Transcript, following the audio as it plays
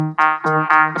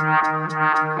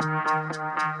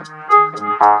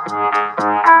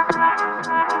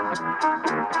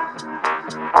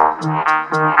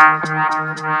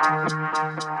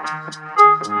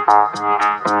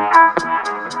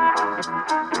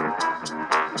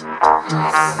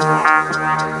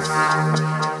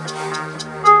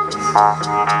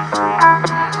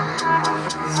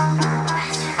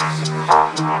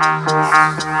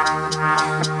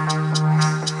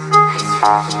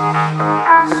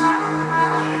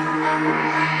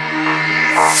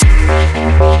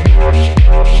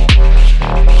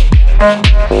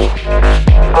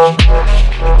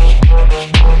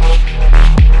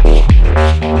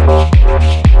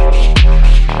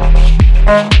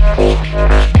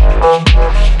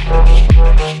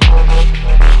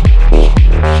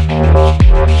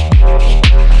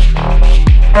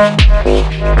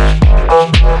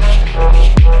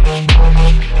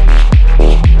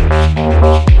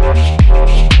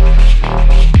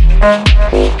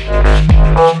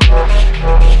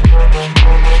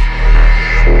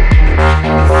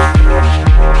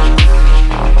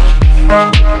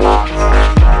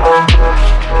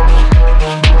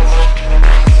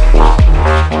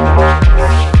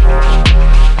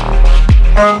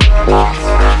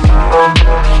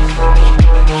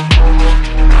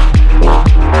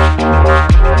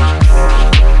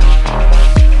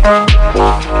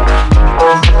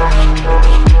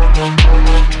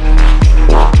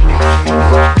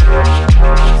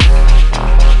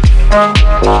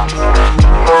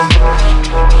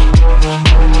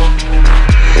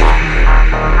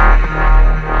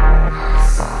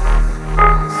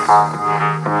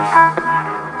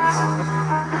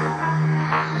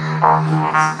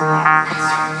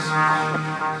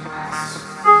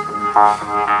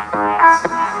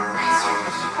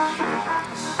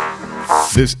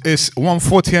This is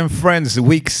 140 and Friends,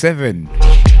 week 7. In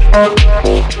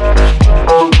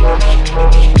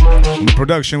the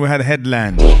production, we had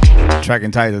Headland, track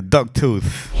entitled Duck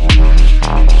Tooth.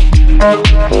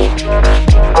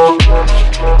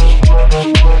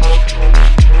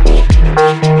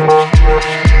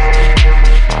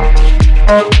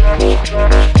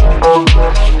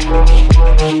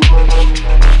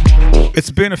 It's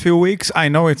been a few weeks. I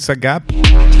know it's a gap,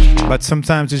 but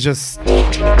sometimes you just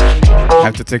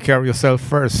have to take care of yourself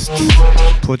first.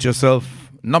 Put yourself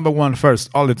number one first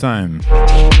all the time.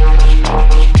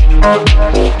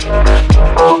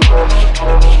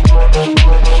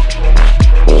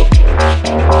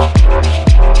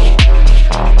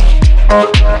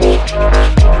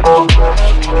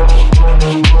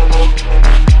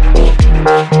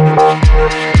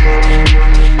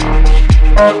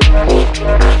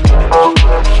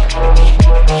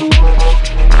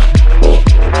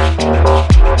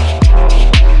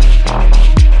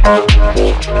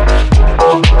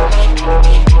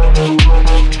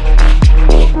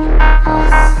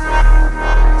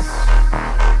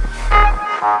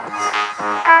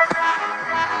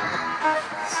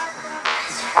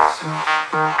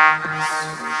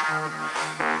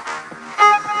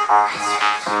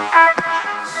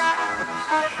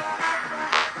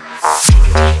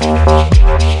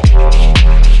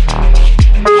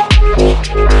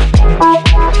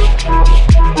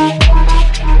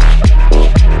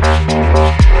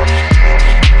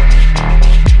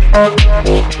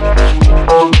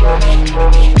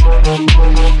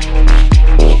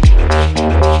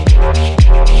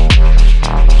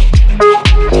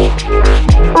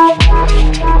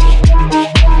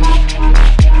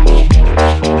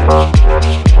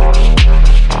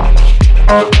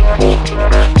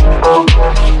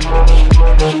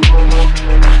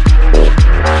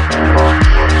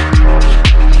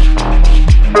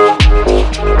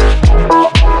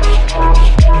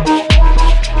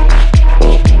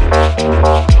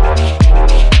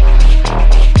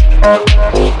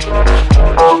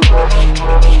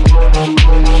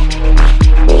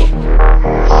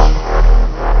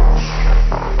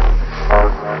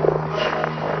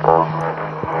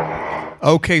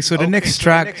 Okay, so the next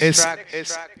track is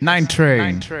Nine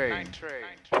Train. Very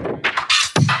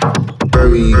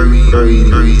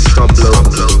stop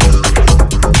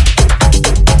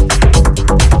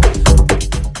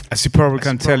As you probably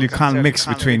can tell, you can't mix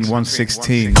between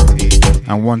 116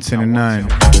 and 129.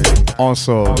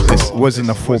 Also, this wasn't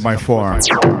a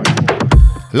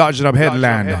 4x4. Large Up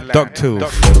Headland, Duck Tooth.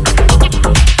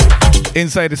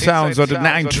 Inside the sounds of the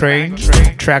Nine Train,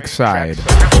 trackside.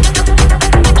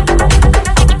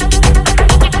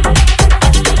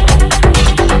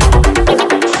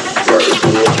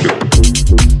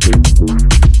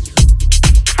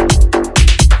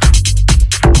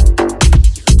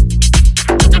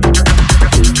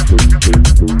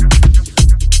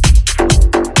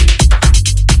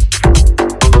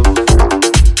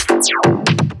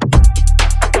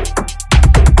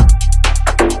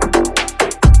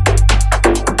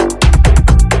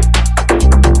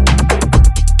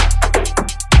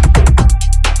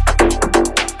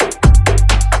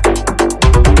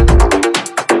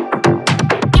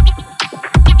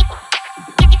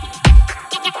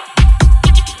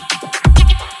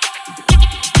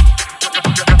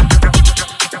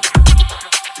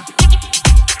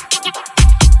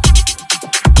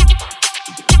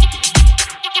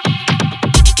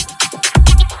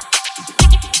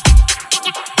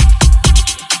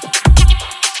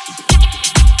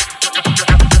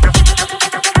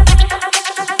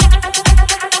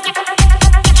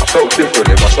 felt different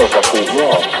in myself. I thought,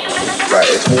 raw, right,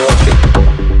 it's working.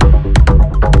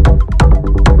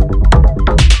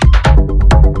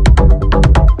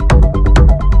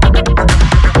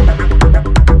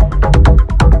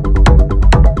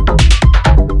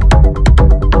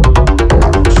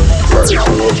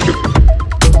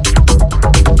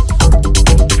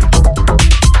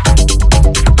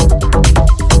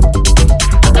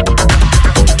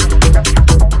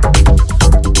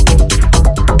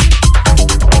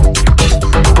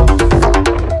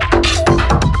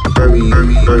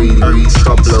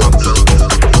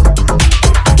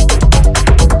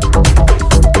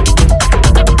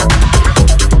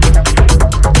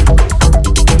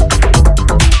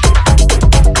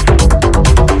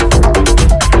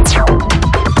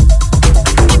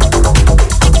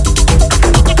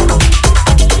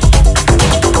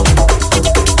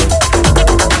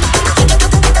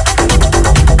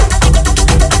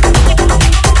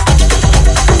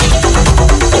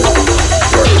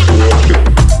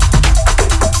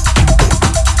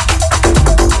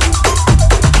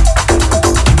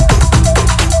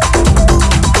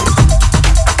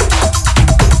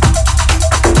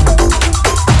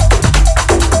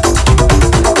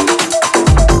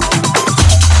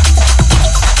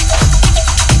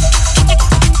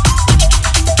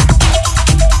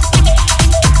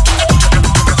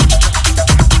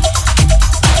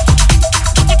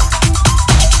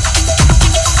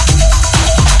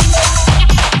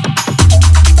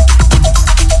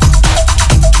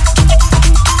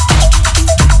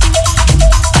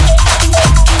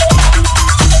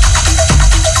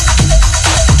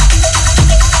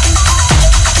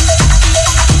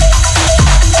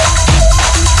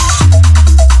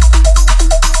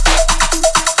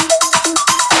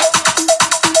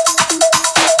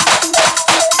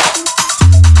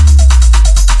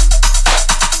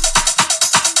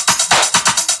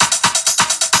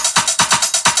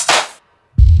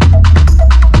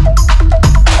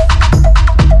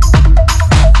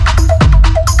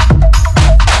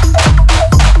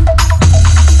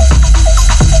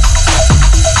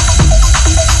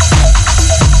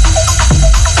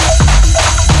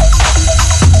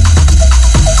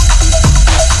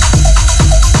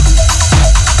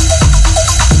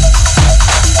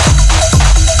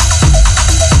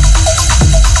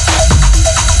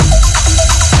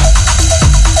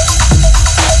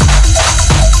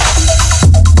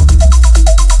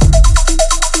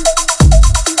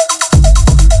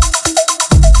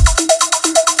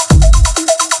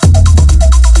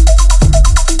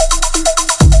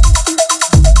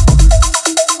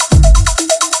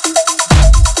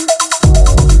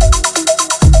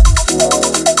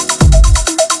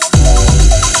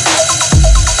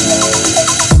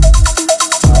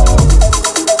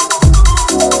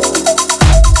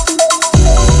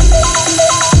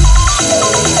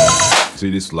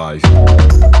 this life, man,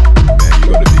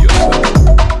 you gotta be yourself.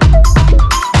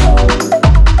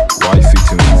 Why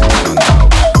fit in with your stand out?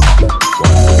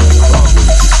 Why follow the crowd when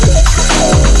you set the trend?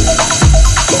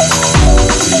 Come on,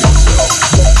 be yourself.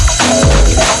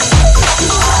 Let's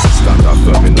just stand up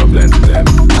firm in a blend with them.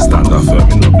 Stand up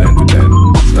firm in a blend with them.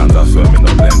 Stand up firm in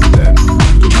a blend with them.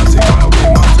 Do not take my way,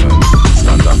 my terms.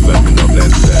 Stand up firm in a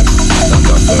blend with them. Stand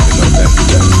up firm in a blend with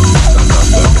them. Stand up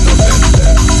firm in a blend with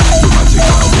them. Do not take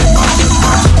my way, my terms,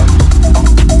 my terms.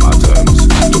 My terms.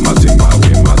 Do not take my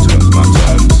way, my terms, my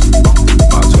terms.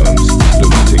 My terms. Do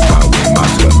not take my way, my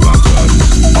terms, my terms.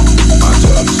 My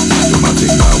terms. Do not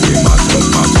take my way, my terms,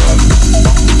 my terms.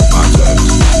 My terms.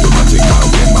 Do not take my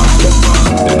way, my terms,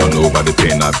 man. They don't know about the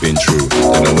pain I've been through.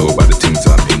 They don't know about the things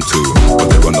I'm into. But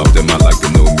they run up them out like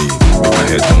they know me. Make my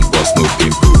head don't bust no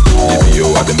pimple.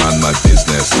 EBO, I demand my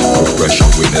business. Progression,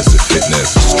 witness to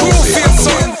fitness. Screw face,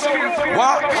 son.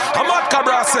 What? I'm at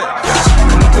Cabra, say. Yes,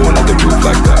 and I own at the roof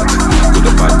like that. Good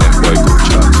or bad, them boy go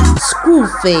chat. Screw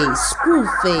face, screw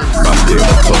face. Back there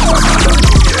on top, my man,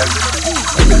 yes.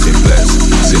 Everything blessed.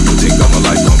 Simple thing, I'm a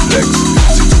life complex.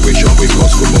 Situation we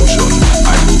cause commotion.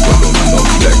 I move alone and not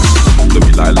flex. Don't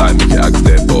be lie, make it act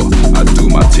there, but I do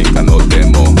my thing, I know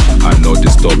demo. I know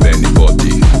disturb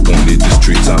anybody. Only the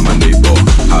streets, I'm a neighbor.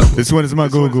 This one is my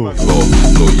go-go.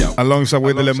 No, yeah. Alongside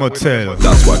with the Motel.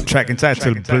 That's what track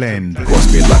entitled Blend.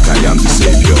 Cross me like I am the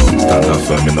savior. Stand up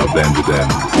firm in a blend with them.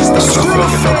 Stand up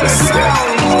firm in a blend with them.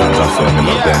 Stand up firm in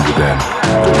a blend with them.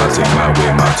 Do not take my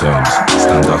way, my terms.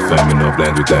 Stand up firm in a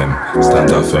blend with them.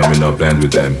 Stand up firm in a blend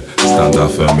with them. Stand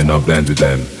up firm in a blend with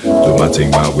them. Do not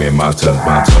take my way, my terms,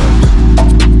 my terms.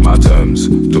 My terms.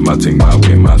 Do not take my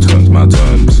way, my terms, my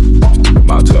terms.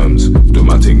 my terms. Do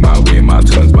my thing my way, my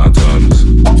terms, my terms.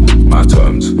 My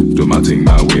terms, do my thing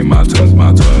my way, my terms,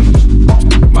 my terms.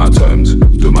 My terms,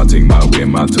 do my thing my way,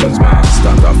 my terms, man.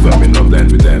 Stand up firm in no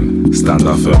blend with them. Stand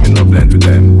up firm in no blend with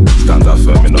them. Stand up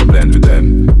firm in no blend with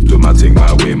them. Do my thing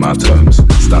my way, my terms.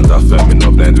 Stand up firm in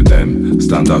no blend with them.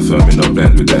 Stand up firm in no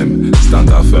blend with them. Stand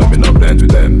up firm in no blend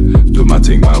with them. Do my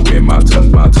thing my way, my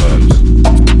terms, my terms.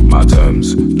 My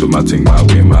terms, do my thing my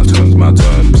way, my terms, my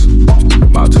terms.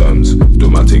 My terms, do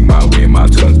my thing my way, my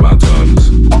terms, my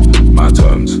terms. My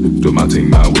terms, do my thing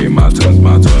my way, my terms,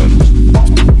 my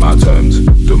terms. My terms,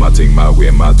 do my thing my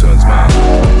way, my terms, man.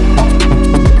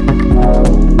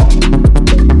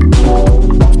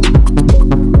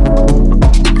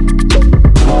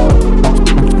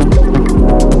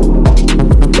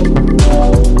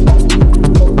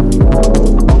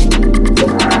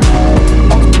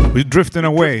 We're drifting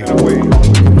away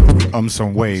on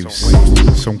some waves,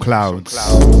 some clouds.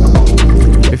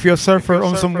 If you're a surfer,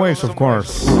 on some waves, of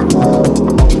course.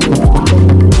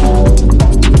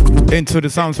 Into the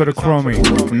sounds of the Chromie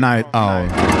Night Owl.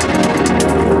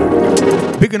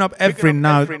 Picking up every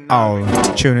night owl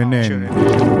tuning in.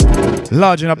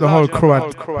 Larging up the whole crew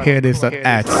at Hear This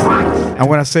at. And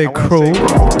when I say crew,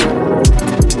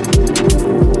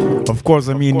 of course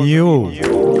I mean you.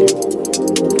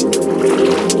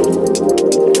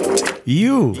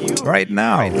 You, right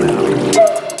now.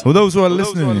 For those who are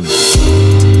listening,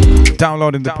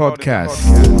 downloading the podcast.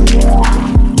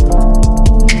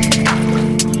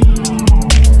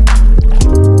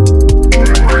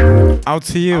 Out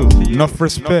to you, enough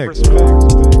respect.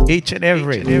 Each and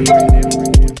every.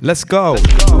 Let's go.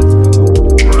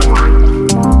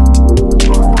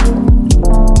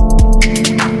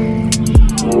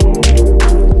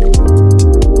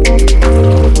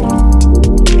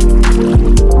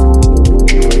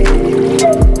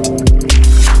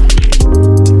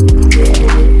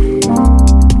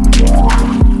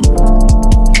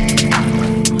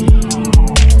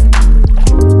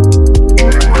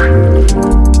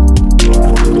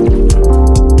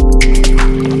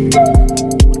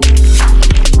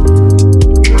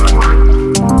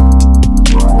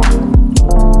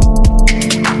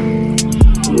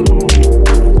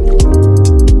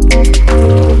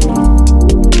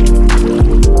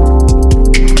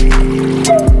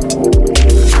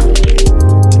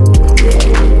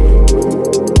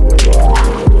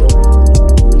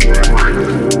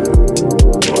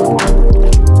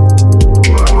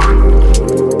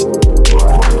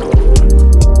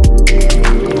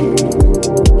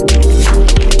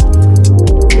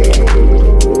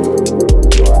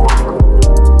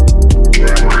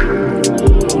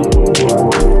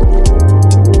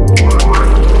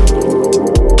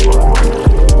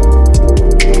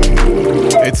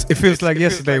 It feels like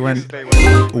yesterday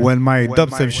when my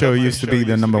dubstep show used to be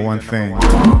the #1 thing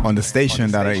on the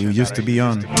station that I used to be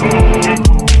on.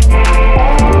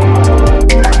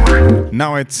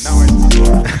 Now it's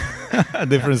a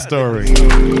different story.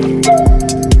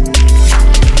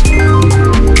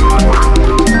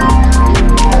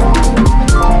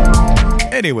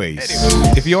 Anyways,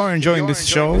 if you are enjoying this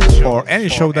show or any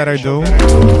show that I do,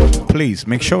 please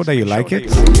make sure that you like it,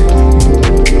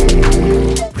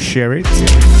 share it,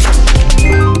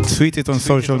 tweet it on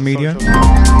social media,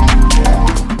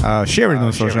 share it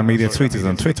on social media, tweet it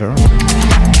on Twitter.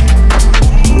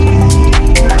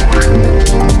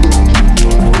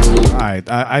 Alright,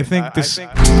 I think this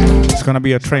is gonna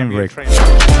be a train wreck.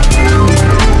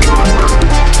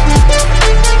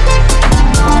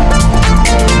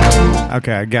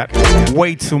 Okay, I got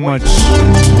way too much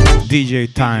DJ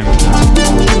time,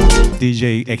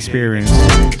 DJ experience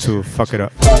to fuck it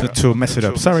up, to mess it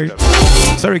up. Sorry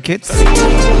kids.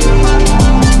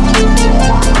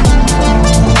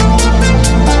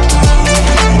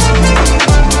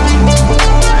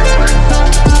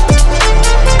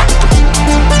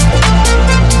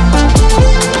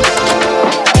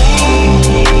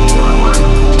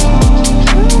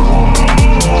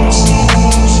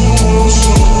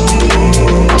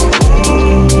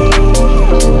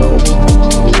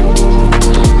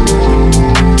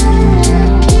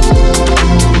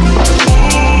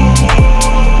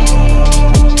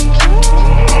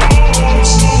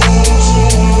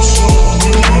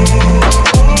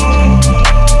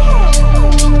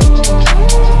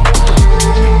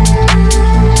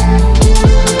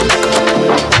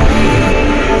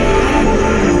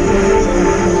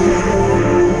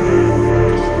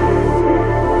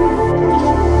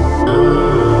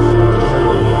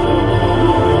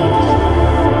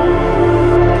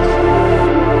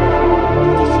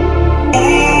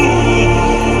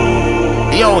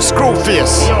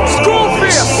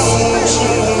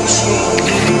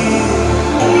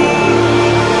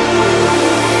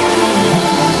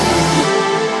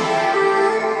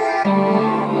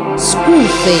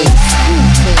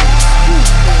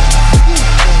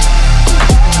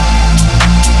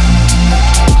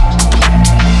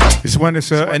 This one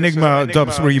is Enigma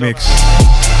Dubs remix.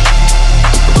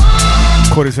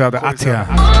 Called it the Atia.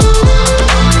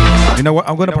 You know what?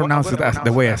 I'm gonna pronounce it as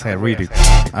the way I read it.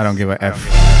 I don't give a F.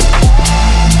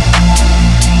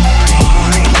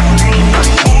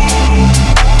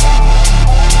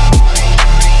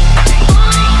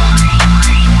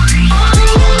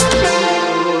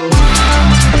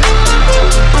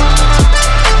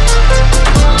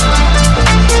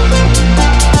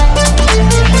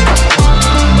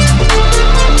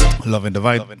 Loving the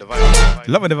vibe.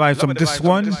 Loving the vibes from this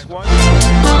one.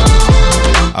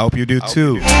 I hope you do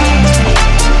too.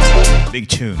 Big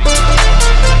tune.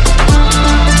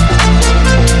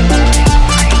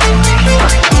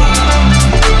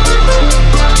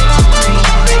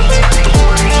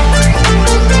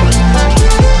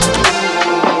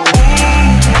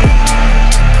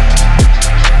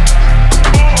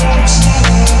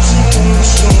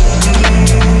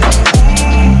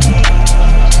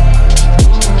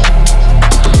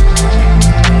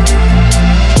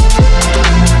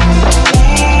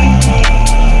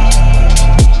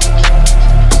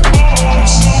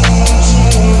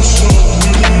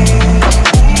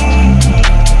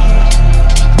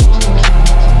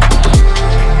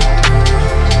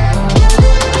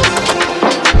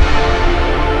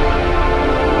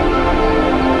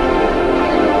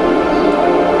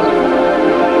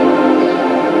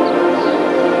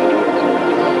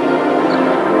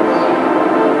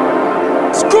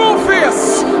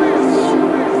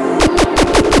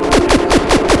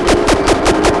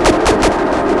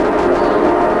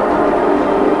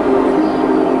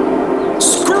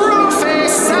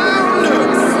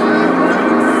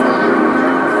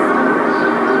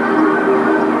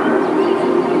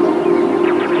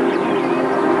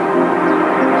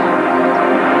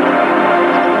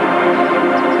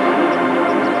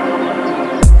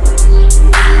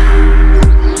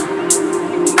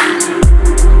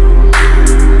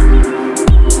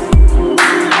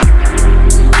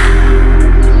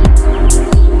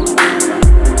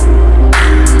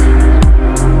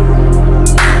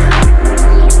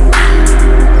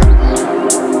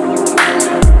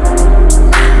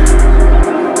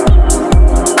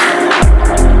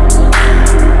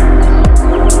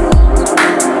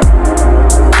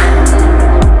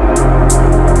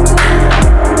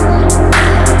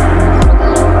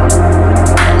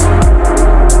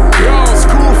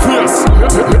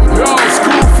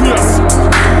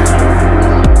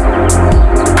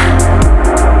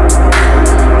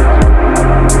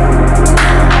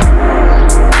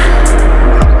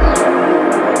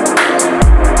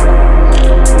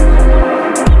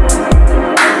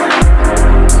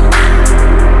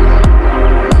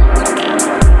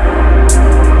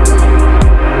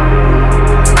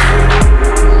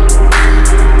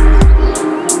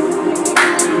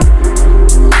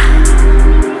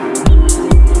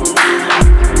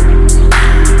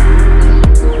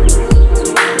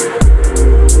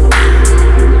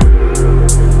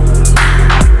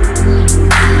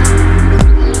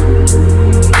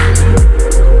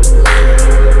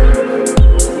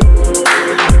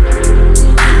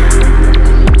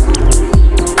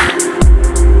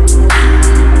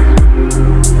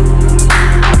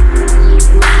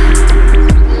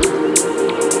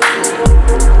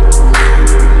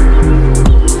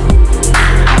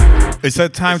 It's a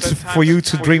time for you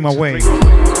to dream away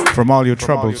from all your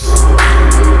troubles,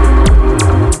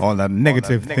 all the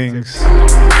negative things,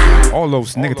 all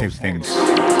those negative things.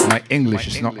 My English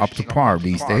is not up to par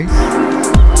these days.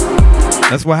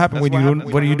 That's what happens when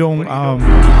you don't,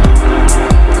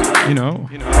 you know,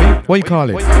 what you call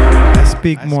it? I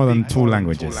speak more than 2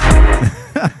 languages.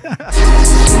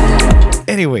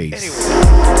 Anyways,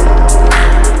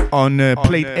 on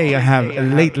plate A, I have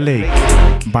Late Lake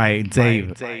by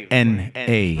Dave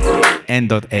N.A.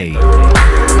 N.A.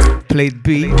 Plate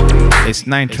B is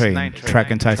 9 Train, track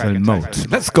entitled Moat.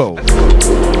 Let's go.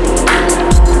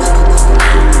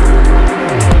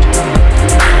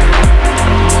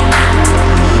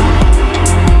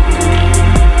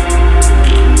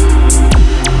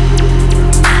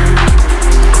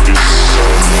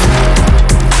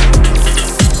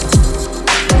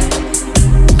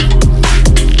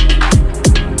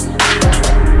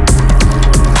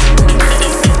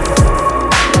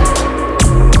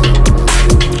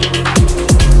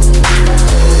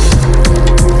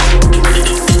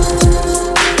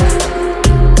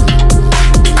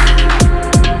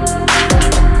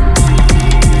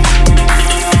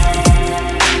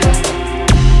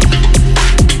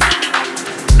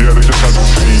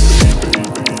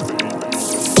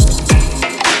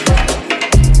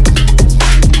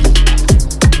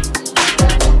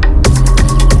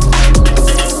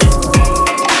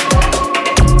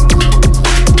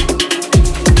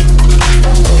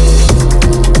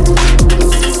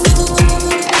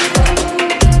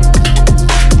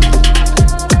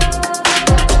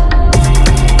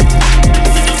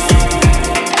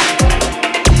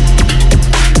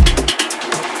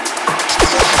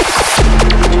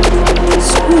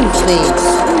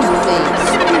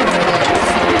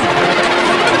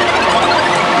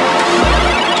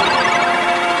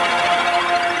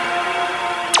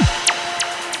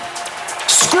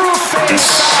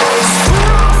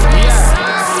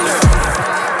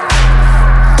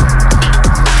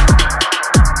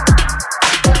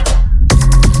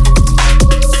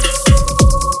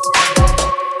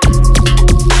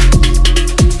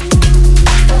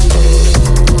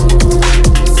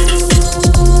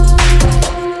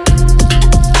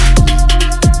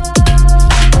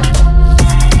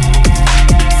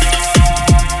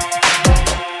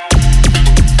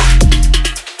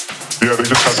 Yeah, they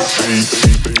just have to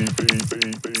see.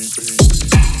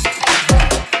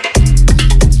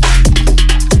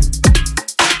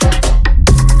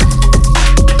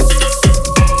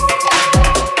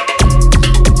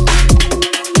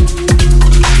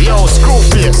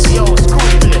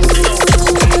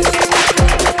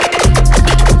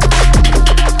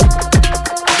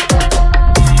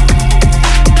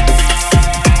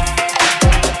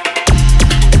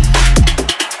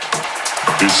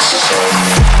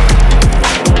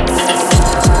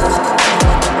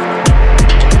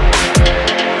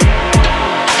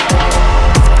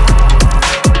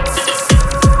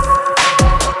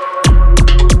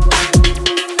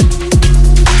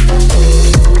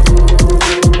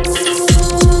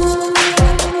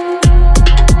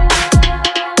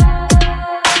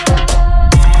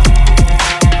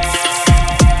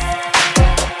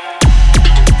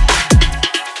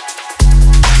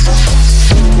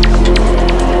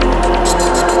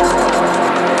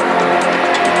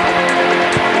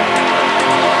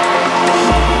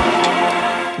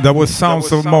 That was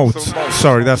Sounds of Modes.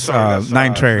 Sorry, that's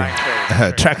 9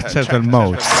 track circle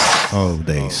modes. Oh,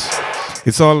 days.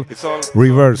 It's all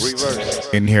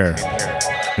reversed in here,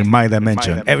 in my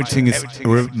dimension. Everything is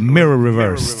mirror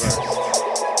reversed.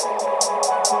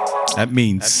 That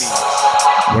means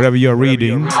whatever you're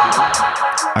reading,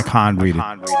 I can't read it.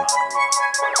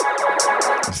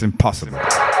 It's impossible.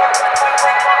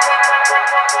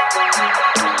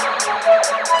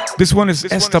 This one is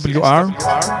SWR.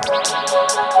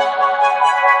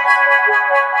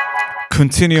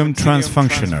 Continuum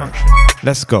Transfunctioner.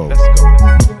 Let's go.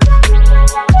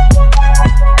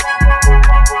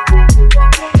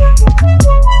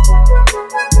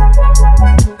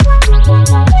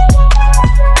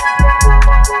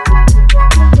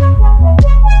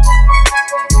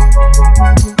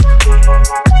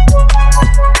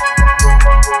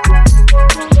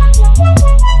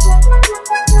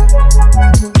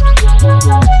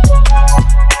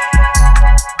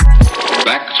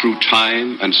 Through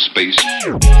time and space.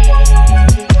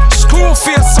 Screw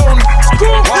face sound.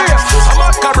 Screw face. I'm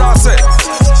at Cabrase.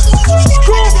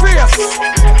 Screw face.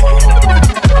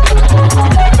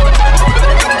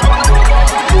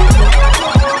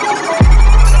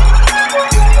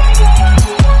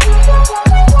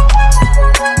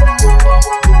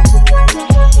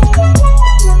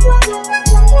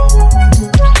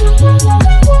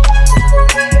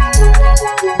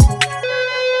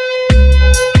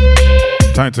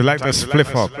 Time to light the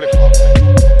spliff up.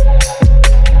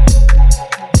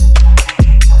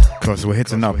 Because we're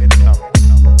hitting up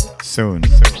soon.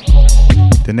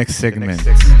 The next segment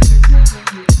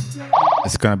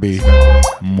is gonna be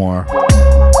more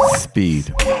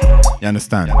speed. You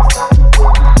understand?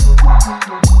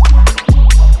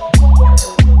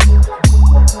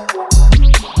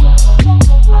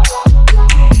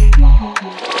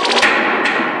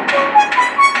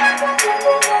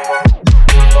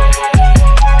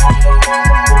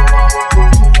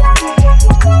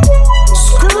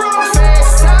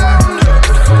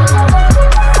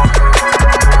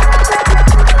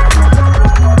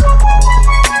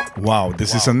 Wow,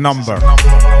 this is a number.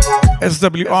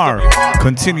 SWR,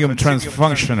 Continuum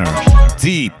Transfunctioner.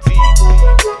 Deep.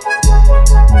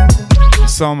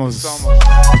 It's almost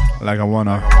like I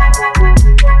wanna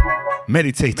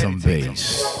meditate on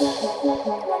bass.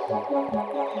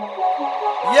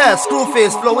 Yeah,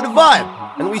 Screwface flow with the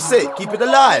vibe. And we say, keep it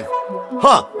alive.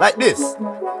 Huh, like this.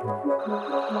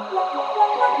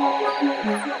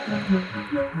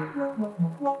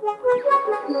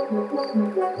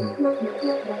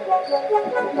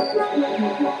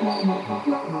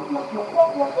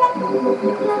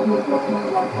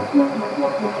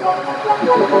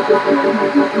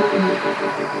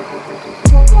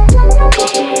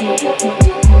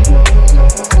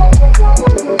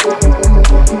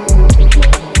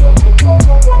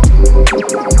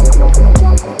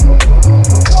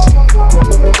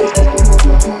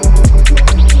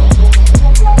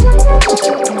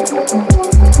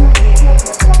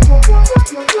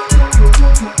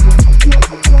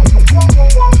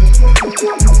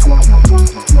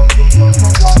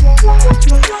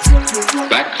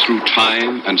 Back through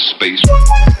time and space.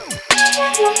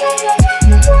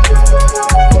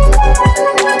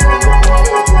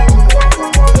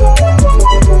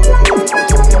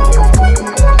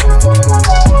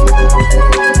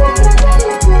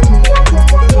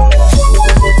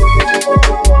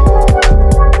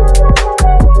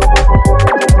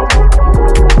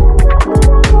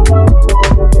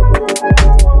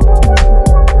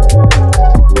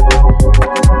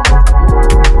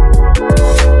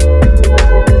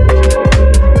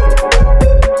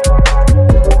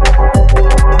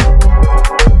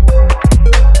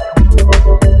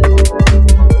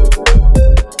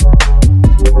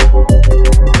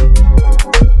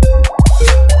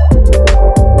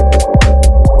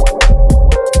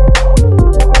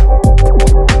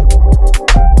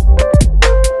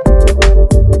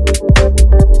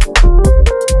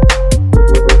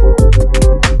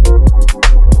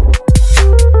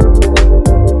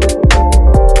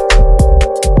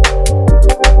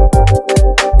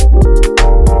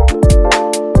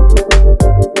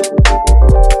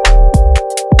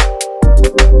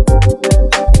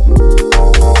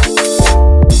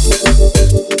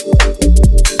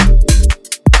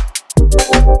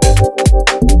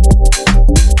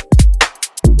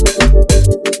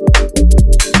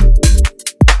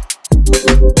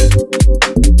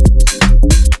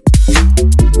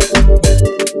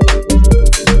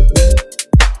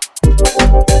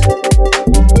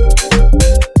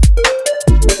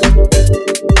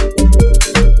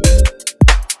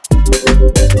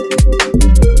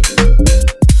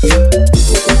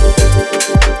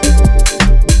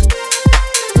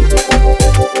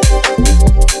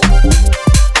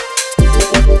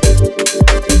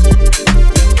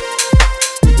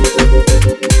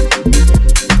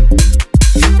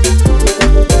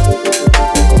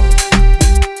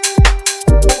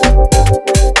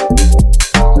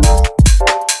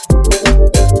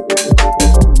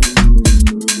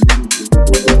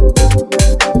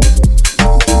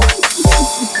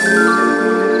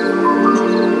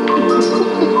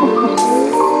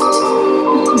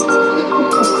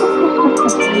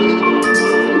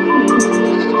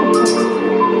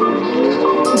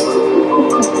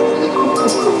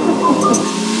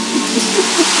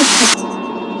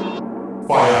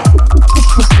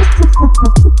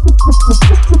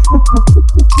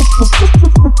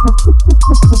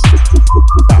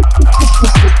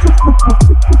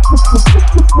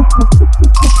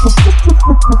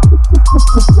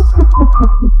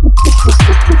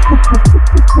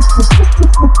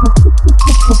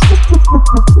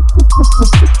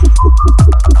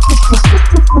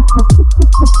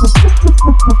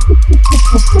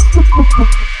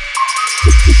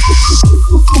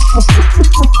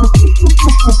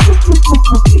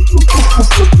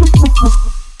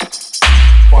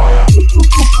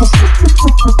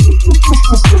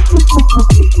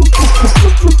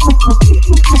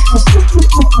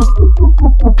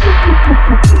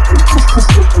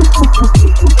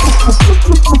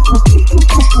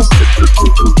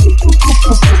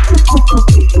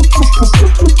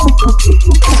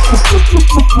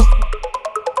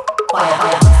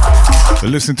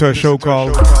 Listen to a show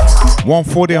called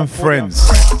 140 and Friends.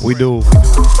 We do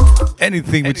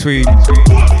anything between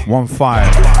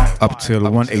 1.5 up till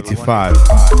 185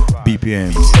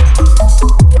 BPM.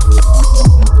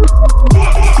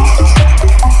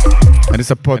 And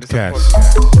it's a podcast.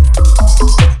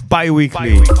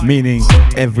 Bi-weekly, meaning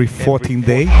every 14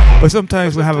 days, but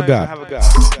sometimes we have a gap.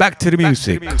 Back to the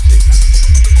music.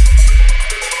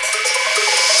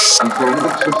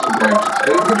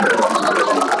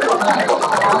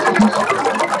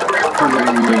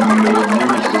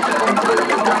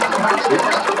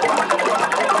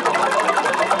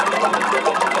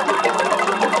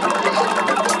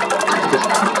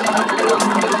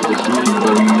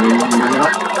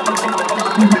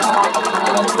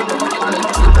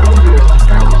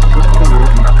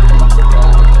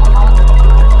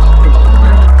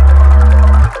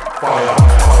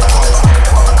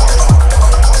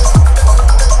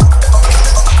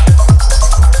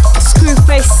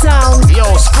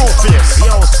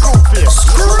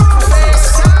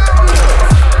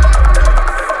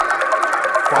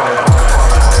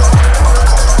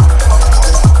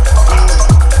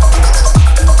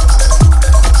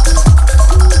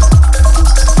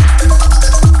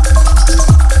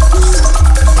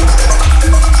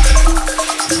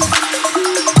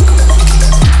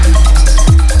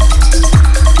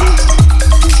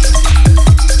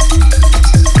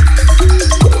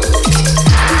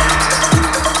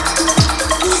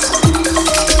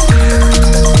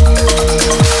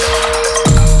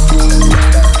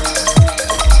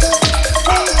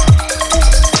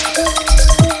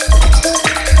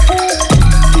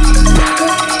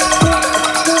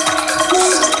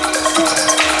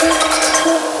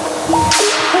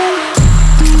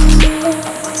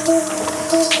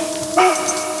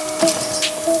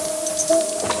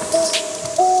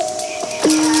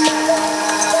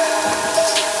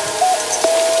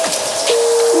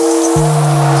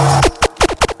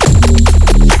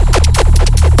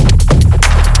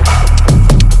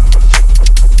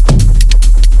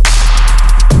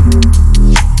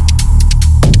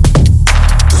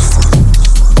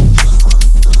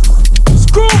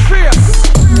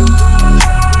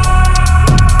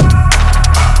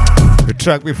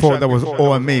 Track before that was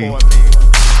OME.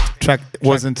 Track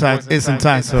was entitled, is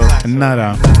entitled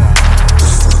Nada.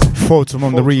 Photom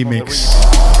on the remix.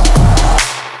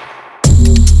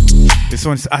 This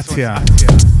one's Atia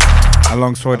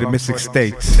alongside the Mystic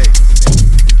State.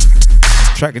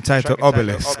 Track entitled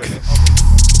Obelisk.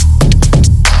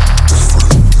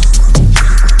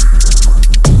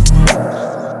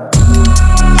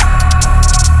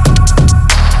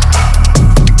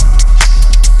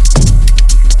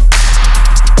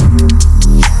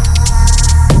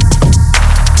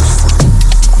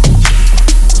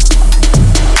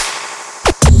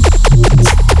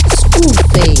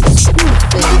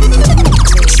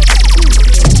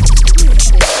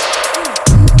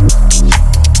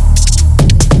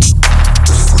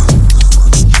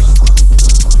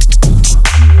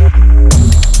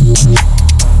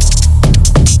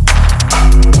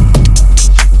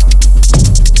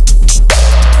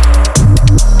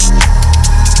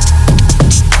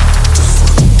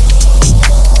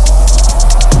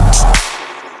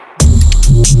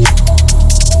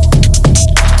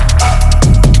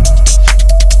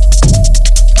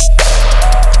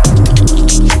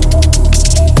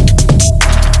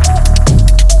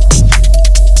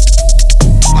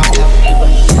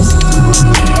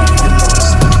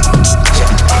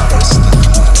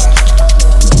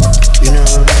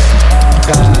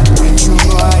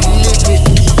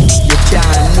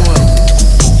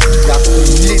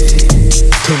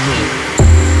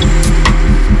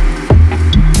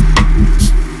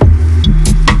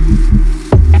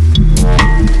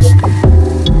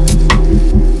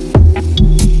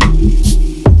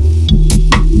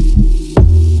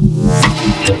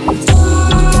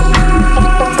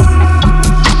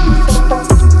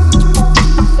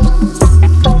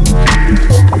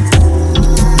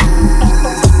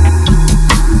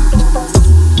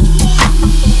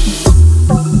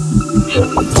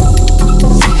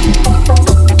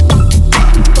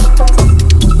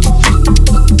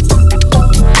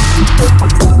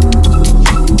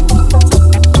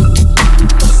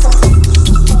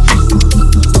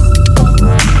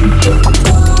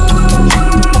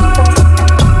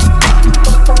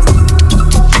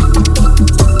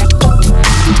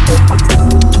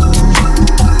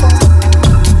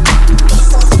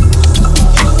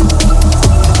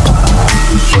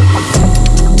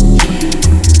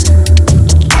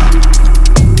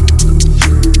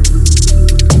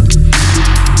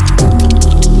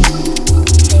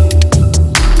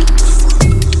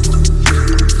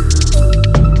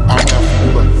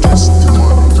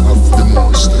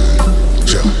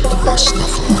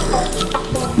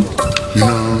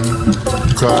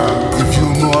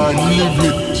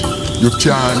 You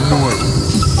can't know it.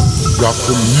 You have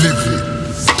to live it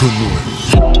to know it.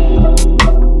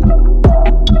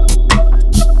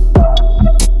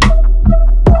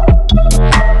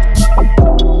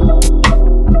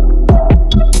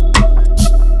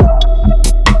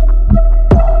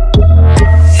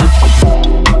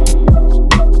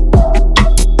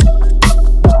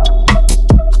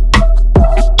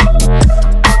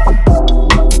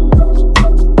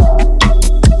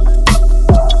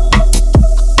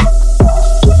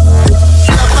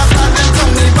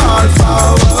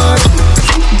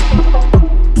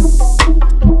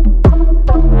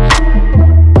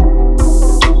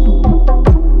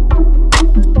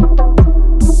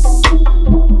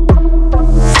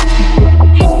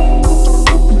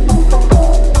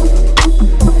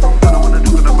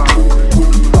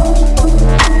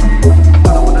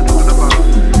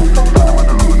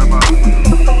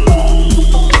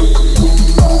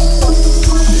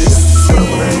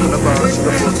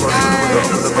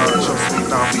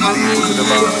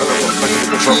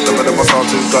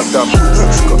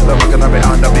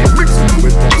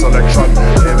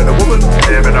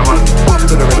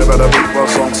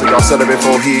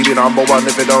 Number one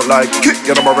if you don't like kick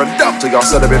your number and dump till y'all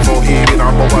said it before he be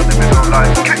number one if you don't like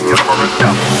kick your number and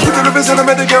dump. We do the business and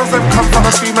the girls them come from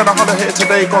a scream and a holler here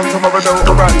today gone tomorrow don't.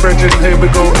 Alright Bridget, here we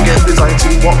go again design to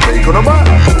what they gonna buy.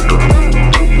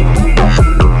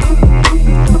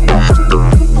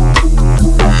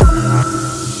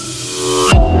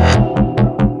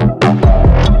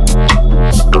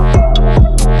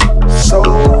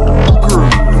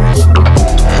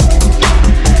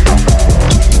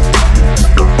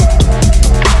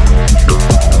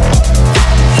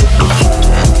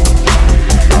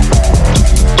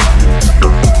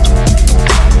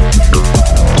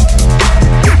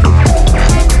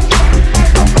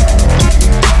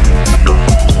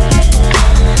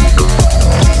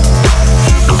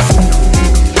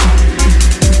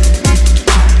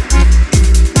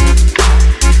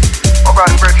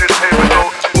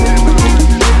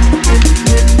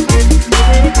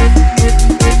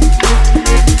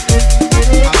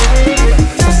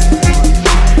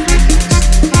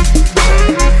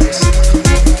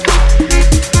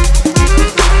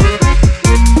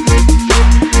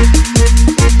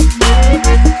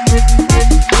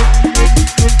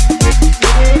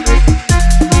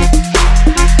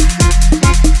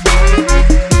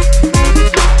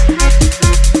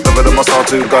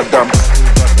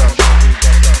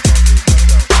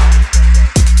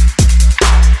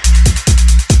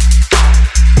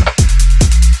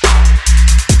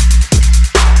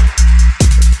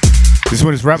 This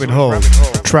one is Rabbit Hole,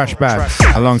 Trash Bags,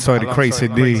 alongside the Crazy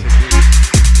D.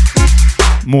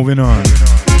 Moving on,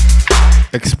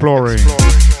 exploring,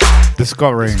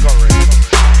 discovering.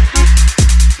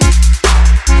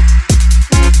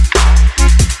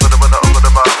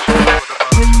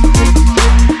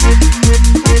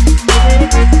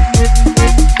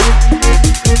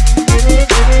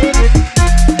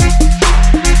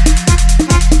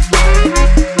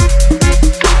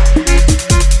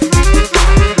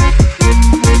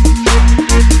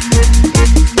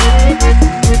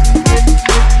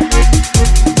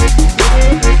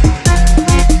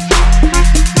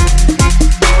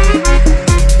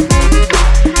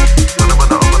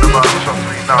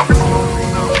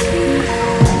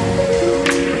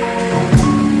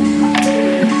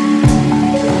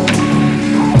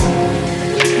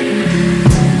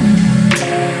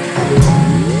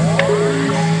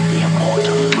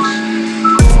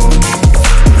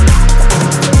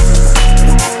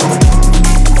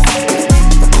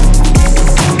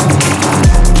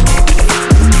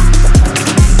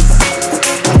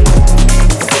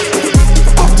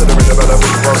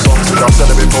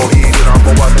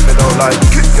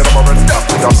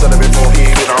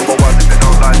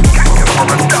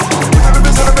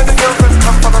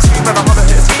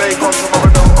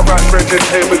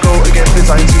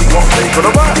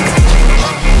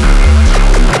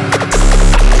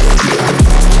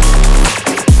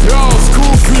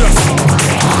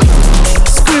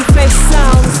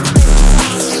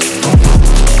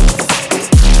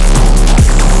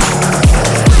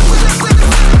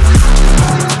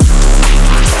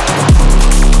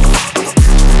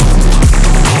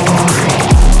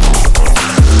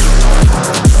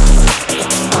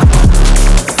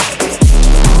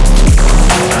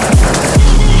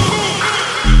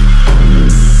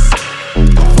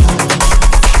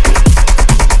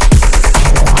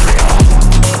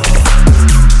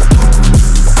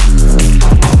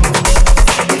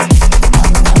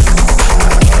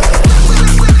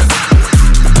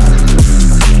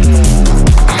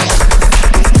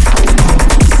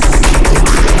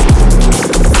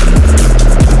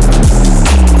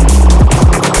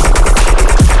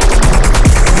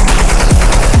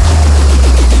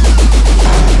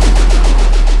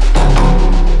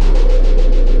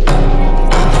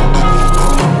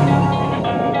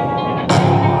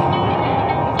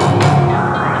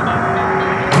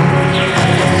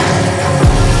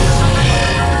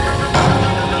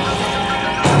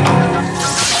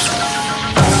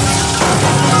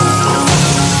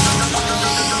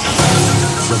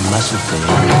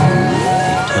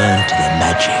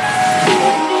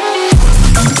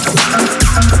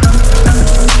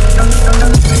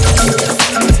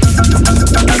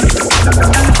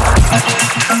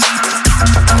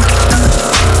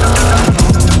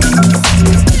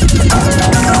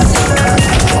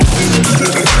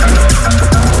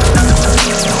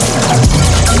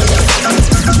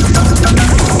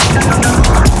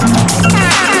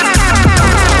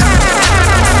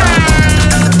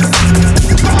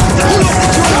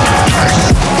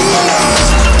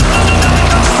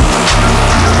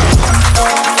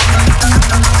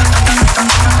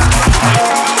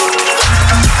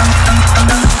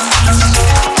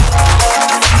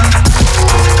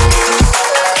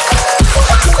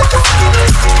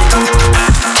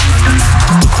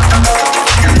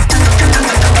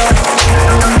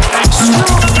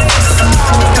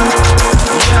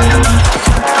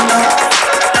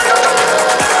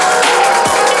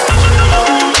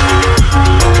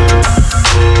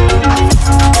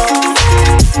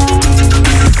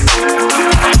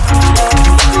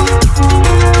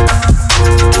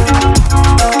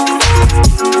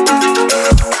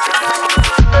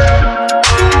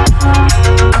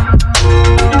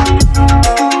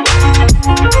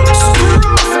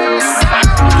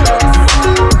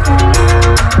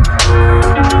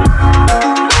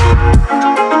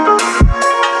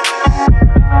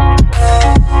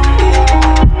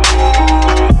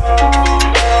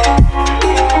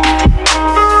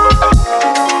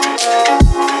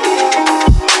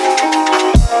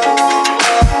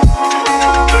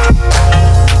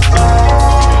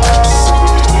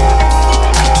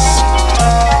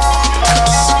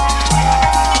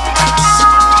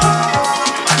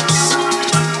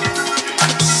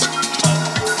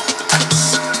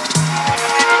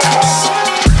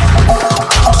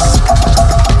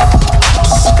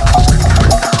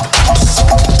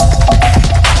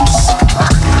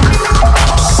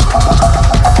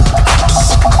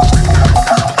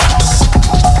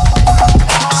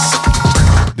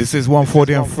 This is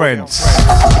 140 and Friends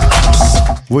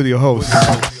with your host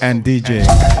and DJ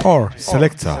or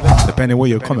selector, depending where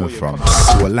you're coming from,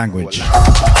 what language.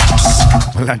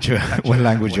 What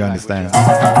language you understand?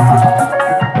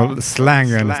 Well, slang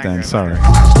you understand, sorry.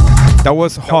 That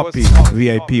was Hoppy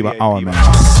VIP by Our Man.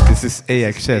 This is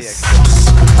AXS.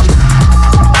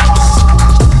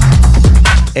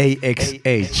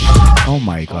 AXH. Oh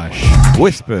my gosh.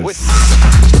 Whispers.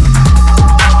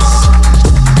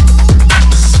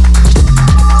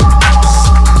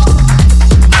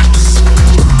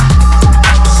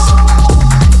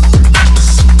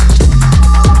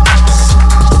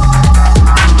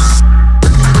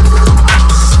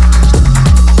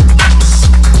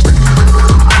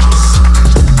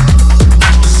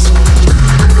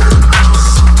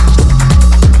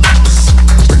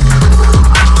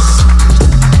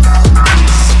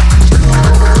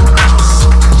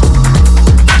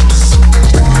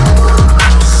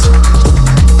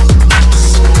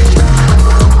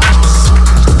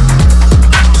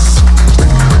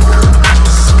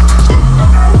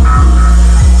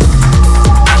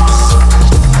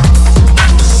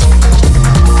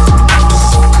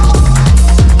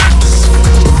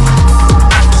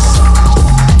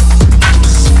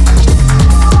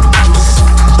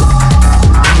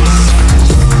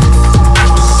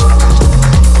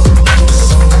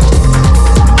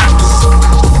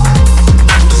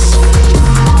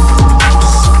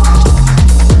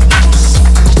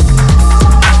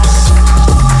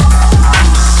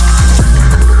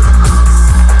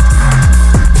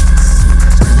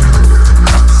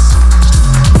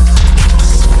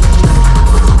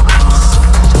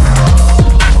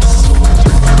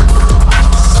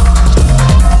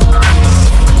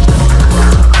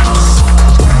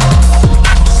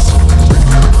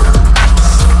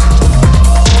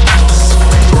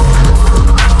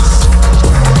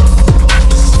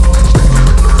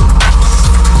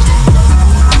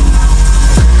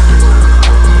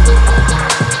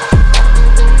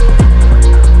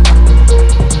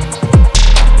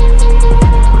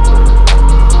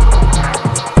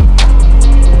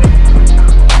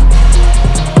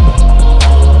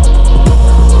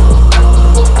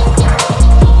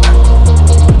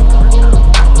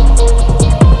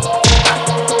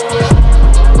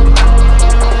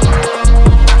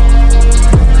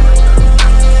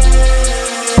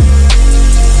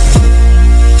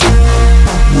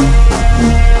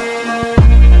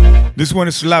 This one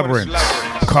is Labyrinth,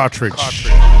 Cartridge,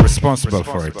 responsible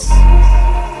for it.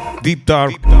 Deep,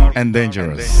 dark, and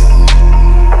dangerous.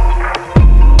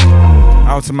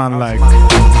 Outman like.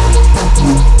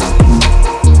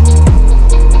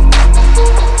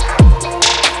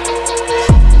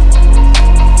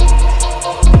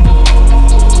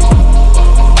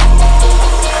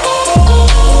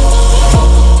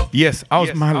 Yes,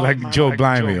 Outman like Joe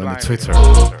Blimey on the Twitter.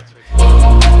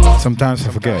 Sometimes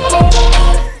I forget.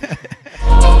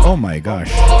 Oh my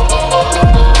gosh.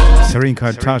 Serene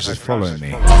Kartaj is following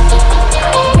me.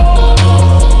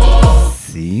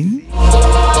 See?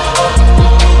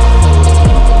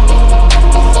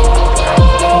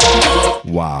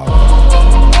 Wow.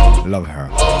 Love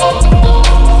her.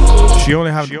 She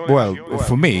only have, well,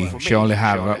 for me, she only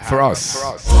have, for us,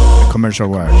 a commercial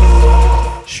word.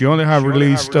 She only have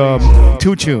released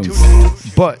 2 tunes,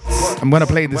 but I'm gonna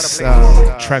play this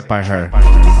track by her.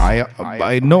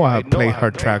 I know I played her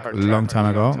track a long time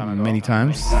ago, many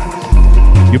times.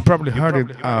 You probably heard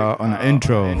it on an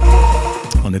intro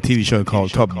on the TV show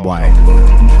called Top Boy.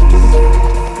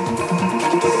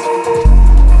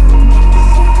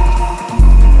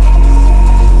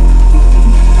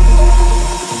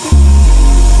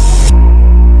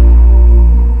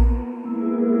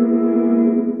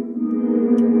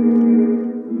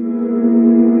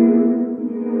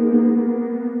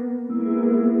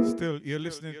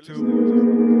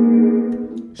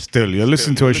 You're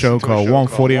listening to a show called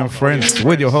 140 and Friends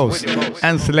with your host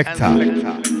and selector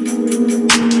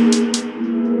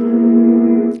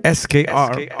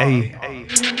SKRAWFACE.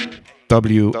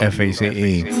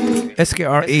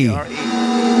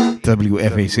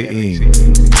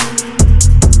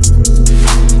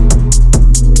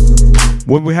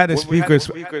 When we had the speakers,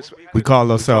 we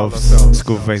called ourselves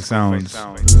Schoolface Sounds.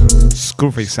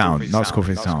 Schoolface Sound, not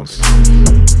Schoolface Sounds.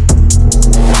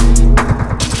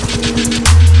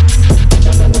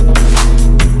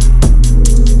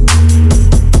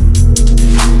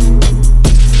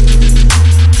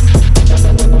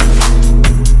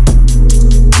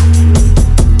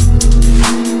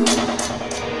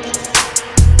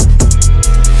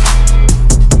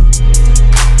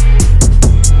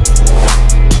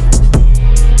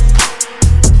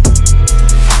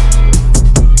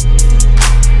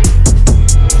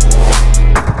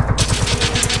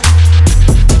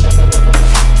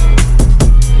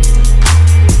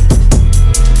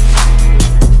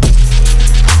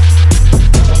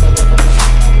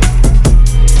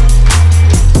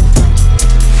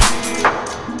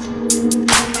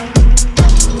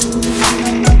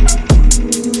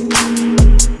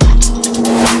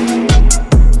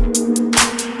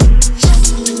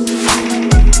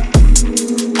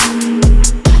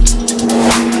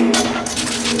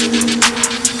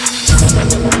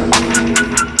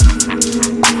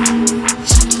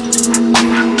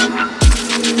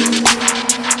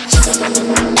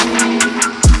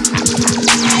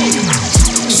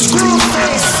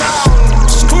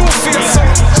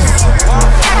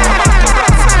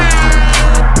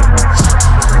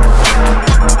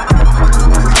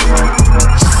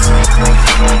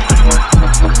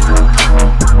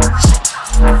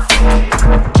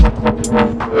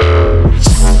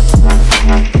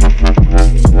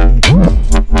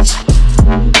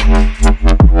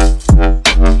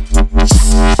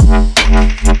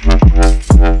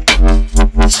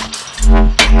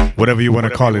 whatever you want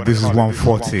to call it. This is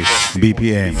 140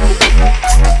 BPM.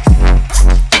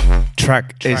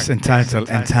 Track is entitled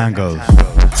Entangled.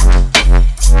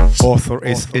 Author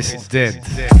is dead.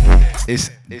 Is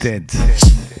dead.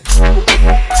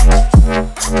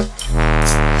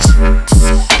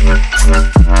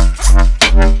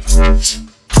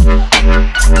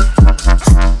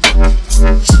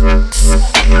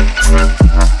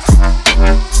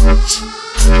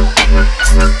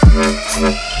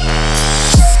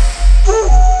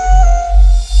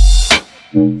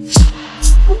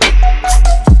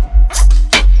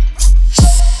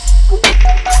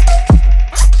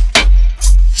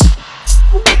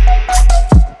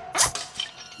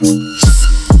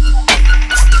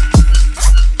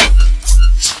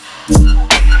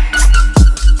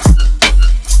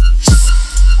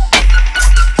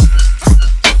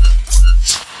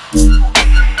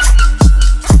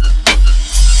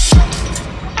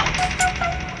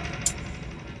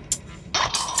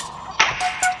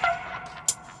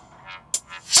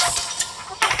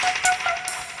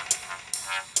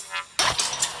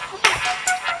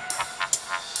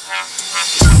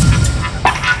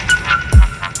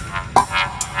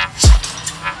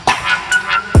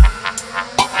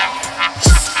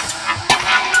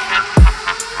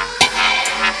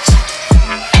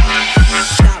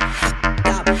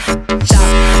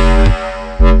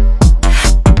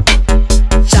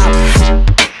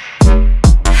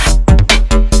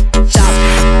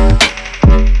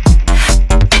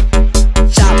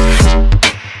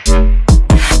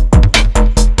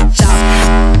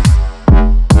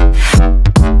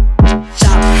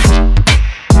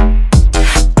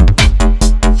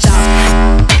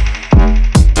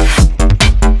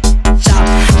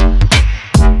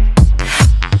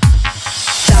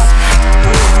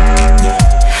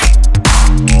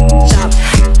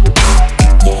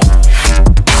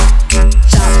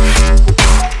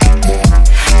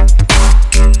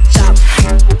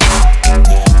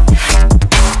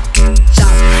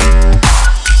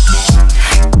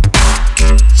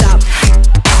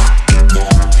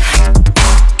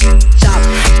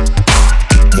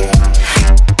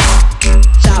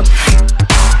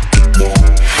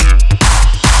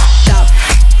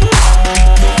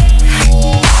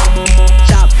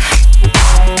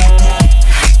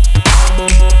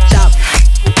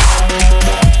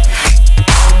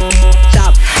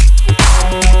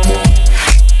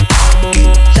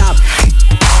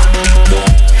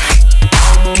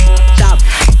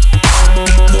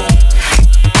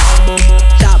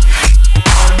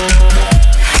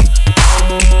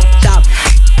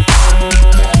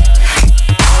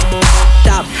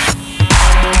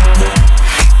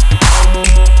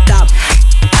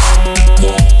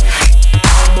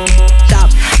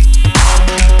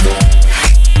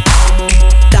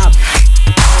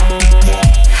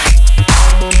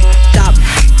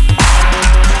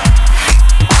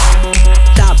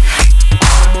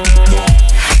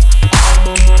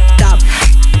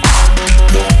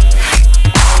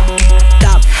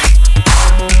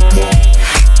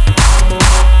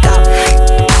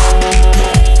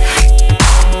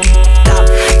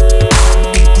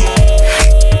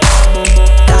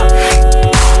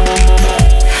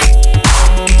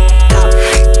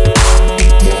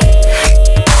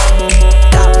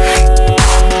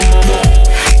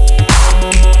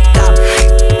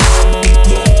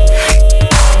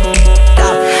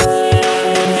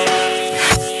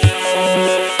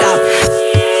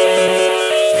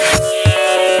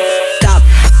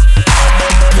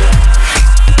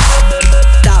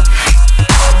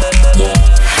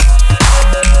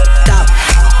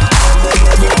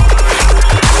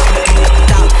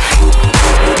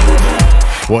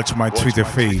 Watch my Twitter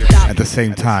feed at the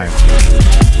same time.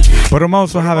 But I'm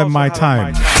also having my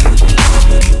time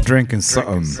drinking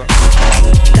something.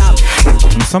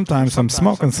 And sometimes I'm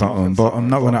smoking something, but I'm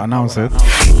not going to announce it.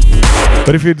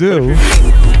 But if you do,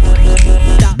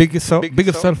 big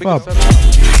yourself up.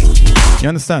 You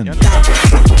understand?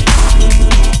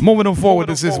 Moving on forward,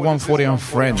 this is 140 and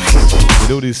Friends. We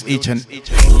do this each and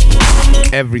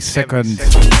every second.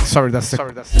 Sorry, that's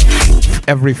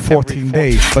every 14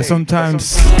 days. But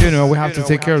sometimes, you know, we have to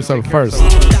take care of ourselves first.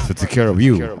 To take care of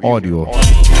you. Audio.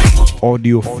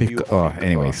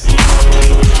 Anyways.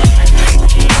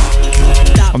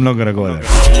 I'm not gonna go there.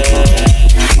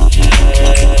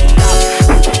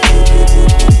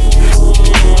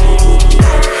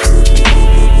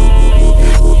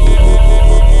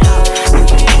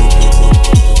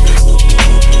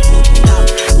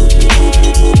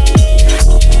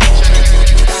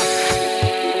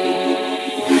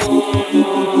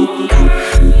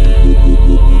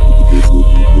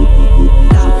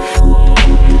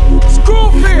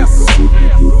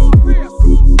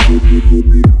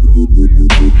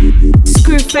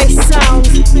 Screwface sound.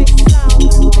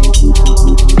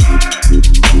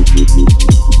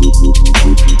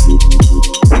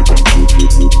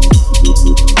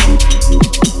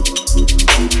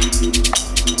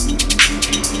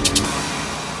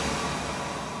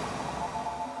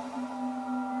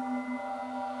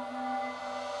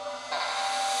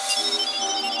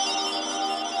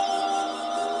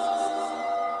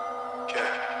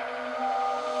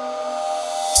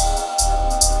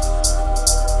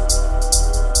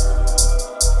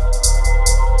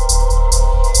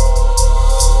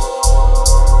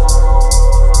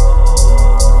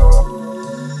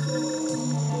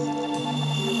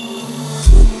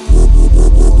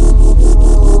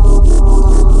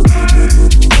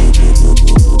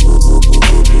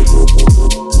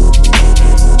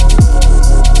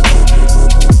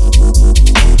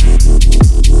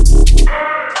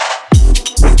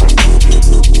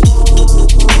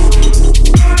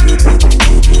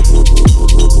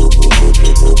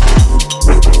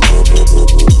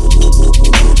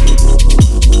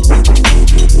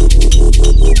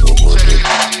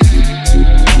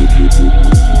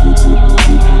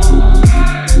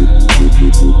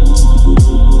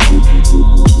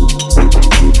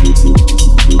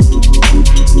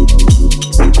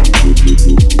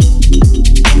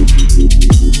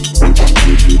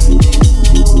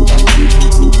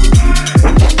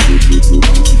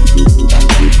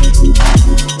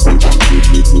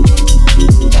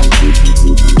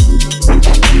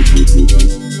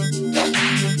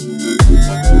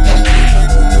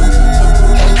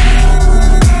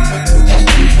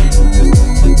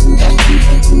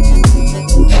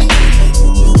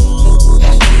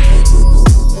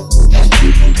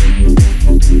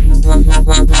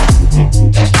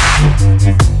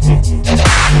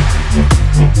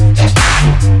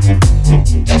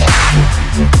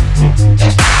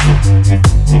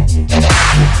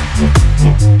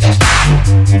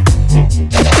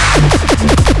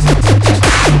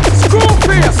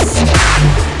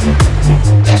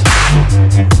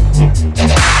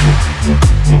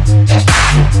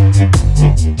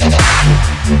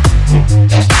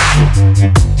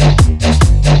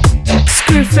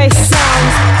 Screwface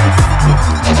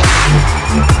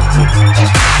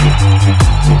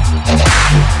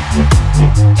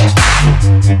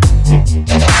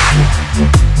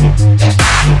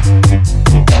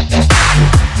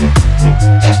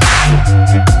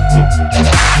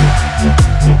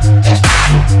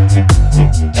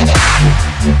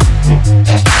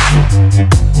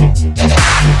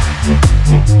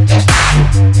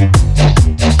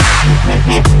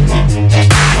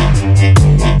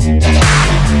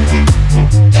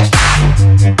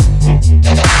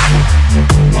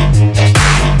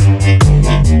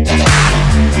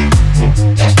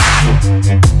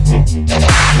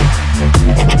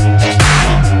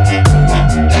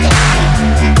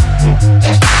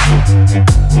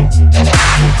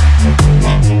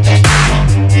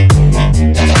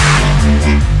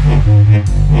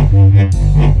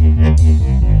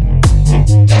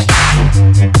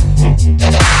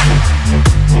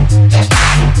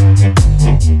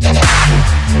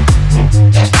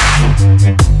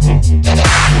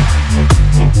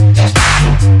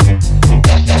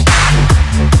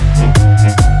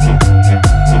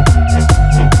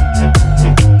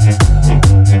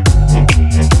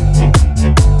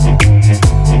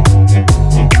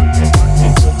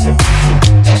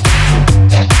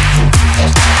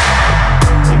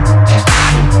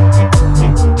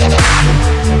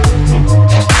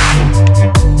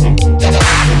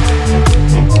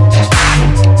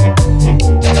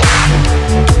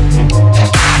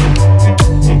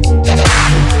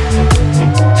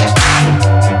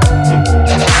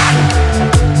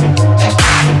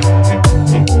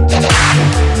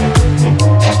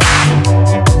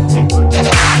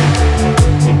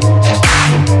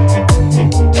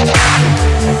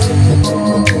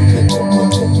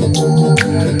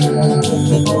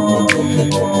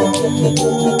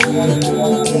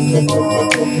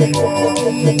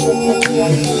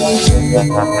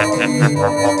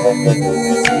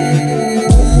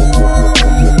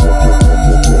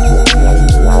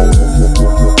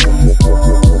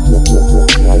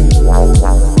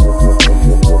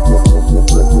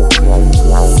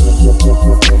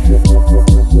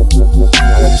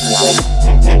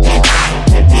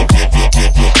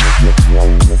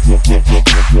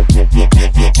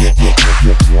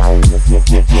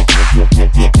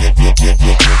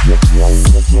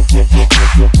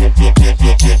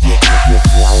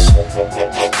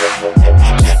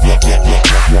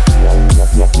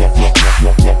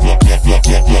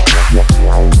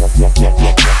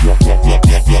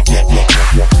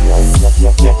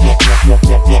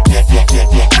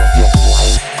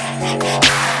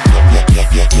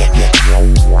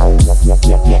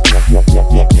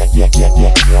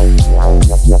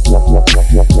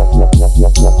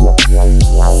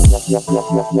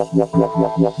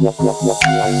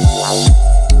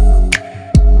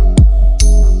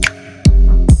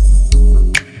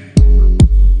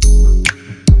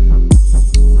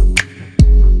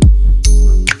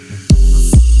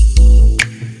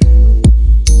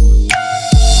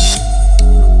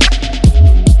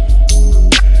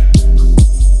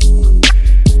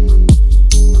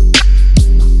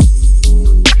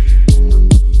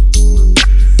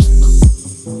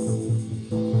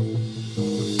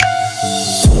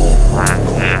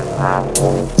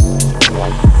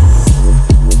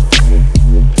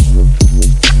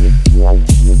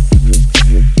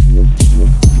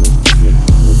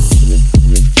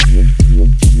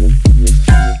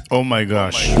Oh my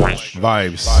gosh,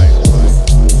 vibes.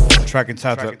 Track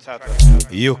entitled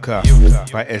Yuka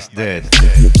by S Dead.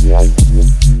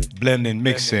 Blending,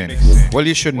 mixing. Well,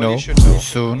 you should know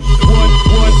soon.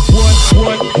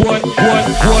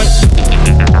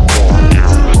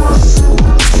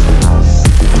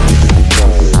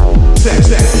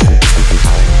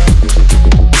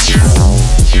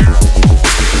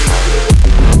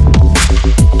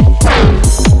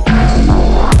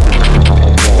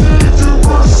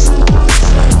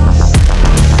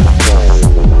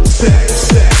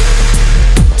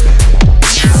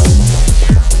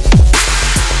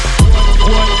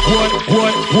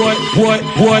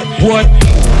 What?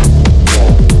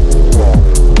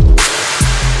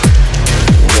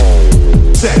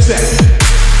 Sex. What? Sex.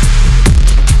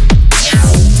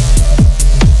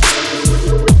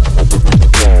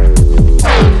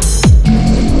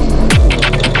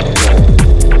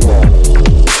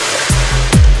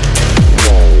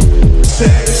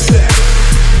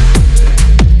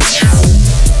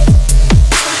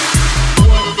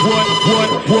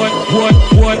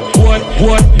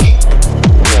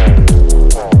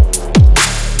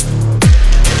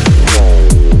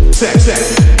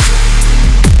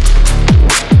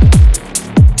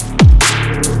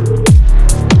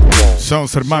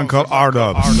 Sounds a man called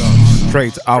R-Dubs,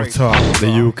 straight out of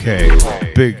the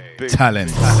UK. Big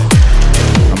talent.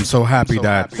 I'm so happy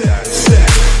that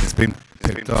it's been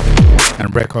picked up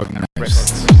and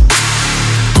recognized.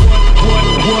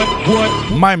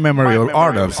 My memory of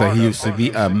R-Dubs that he used to be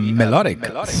a melodic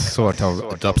sort of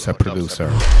dubstep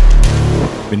producer.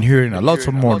 Been hearing a lot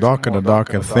of more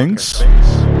darker things,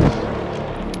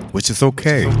 which is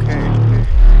okay.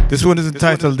 This one is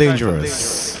entitled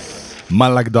Dangerous.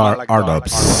 Man like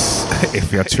R-Dubs.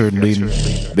 If you're tuned in,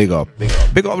 big up.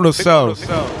 Big up yourselves.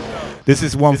 This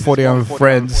is 140 and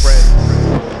friends.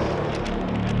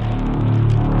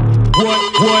 What?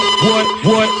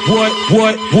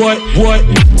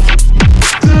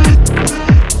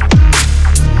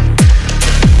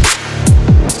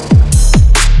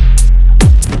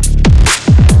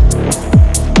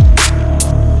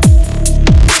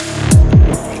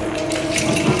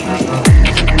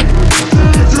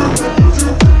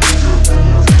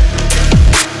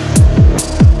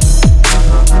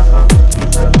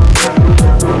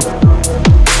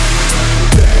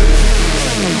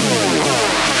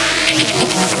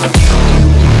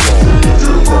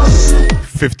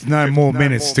 $59 more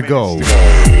minutes to go.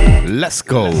 Let's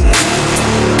go.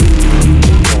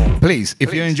 Please,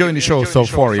 if you're enjoying the show so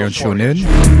far, you're tuning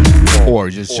in, or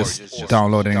just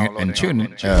downloading it and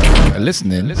tuning,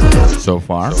 listening so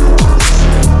far,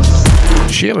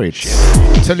 share it.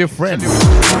 Tell your friend.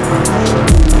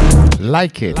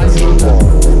 Like it.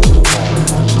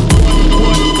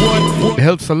 It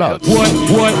helps a lot.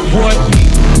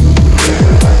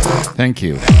 Thank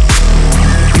you.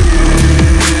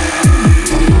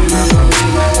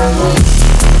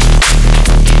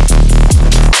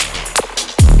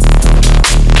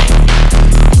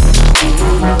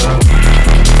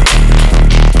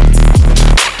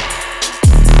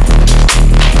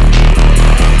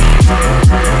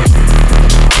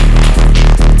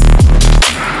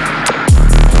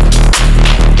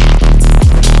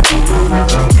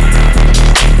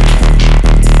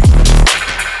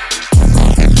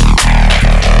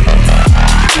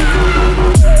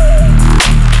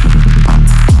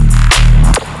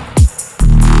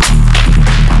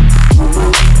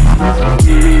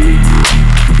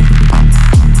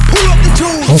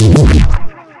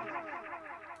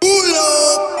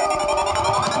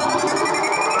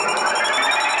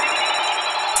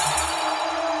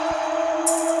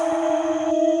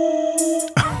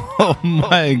 Oh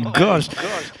my gosh,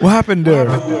 what happened there?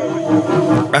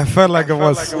 I felt like I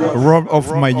was robbed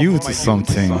of my youth or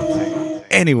something.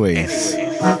 Anyways,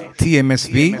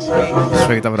 TMSV,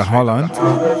 straight out of Holland.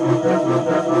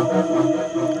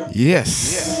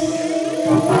 Yes.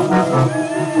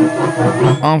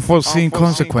 Unforeseen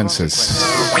consequences.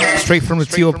 straight from the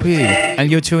TOP, and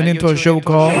you're tuning into a show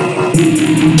called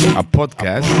a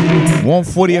podcast,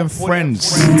 140 and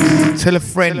Friends. Tell a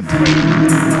friend.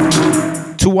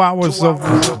 2 hours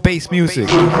of bass music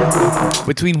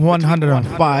between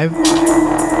 105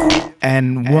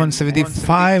 and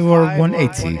 175 or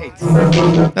 180.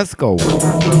 Let's go.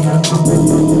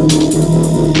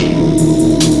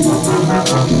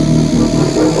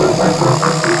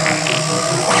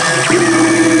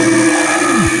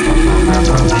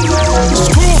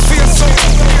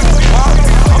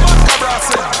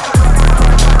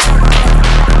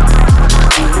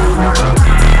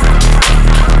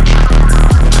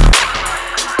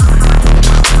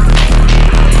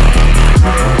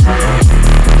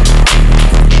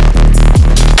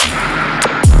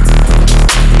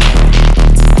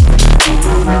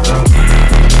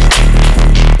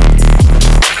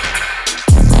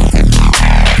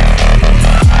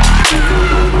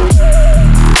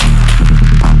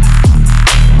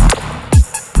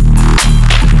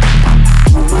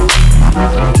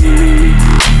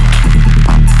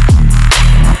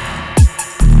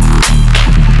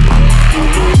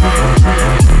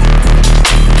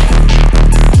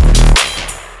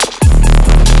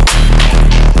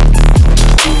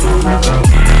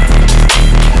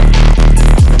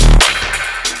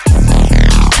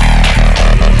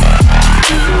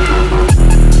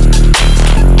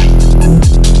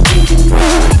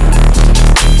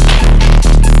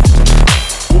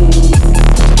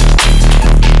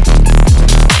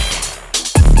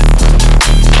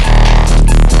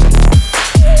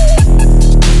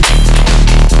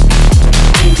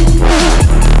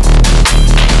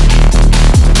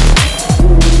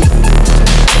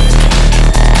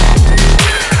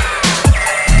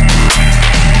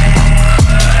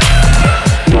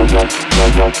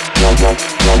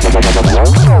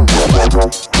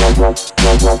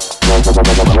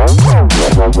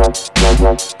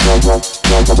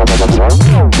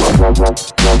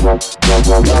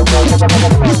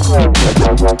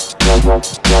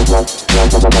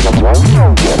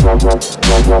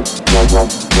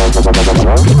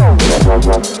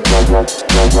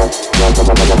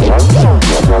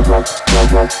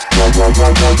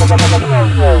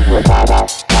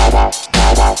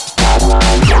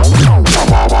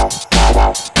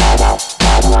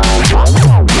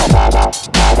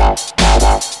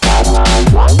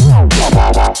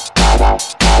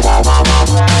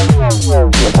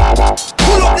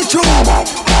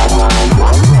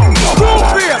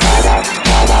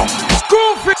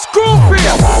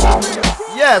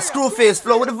 Yeah, Screwface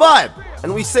flow with the vibe.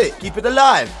 And we say, keep it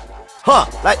alive. Huh,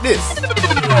 like this.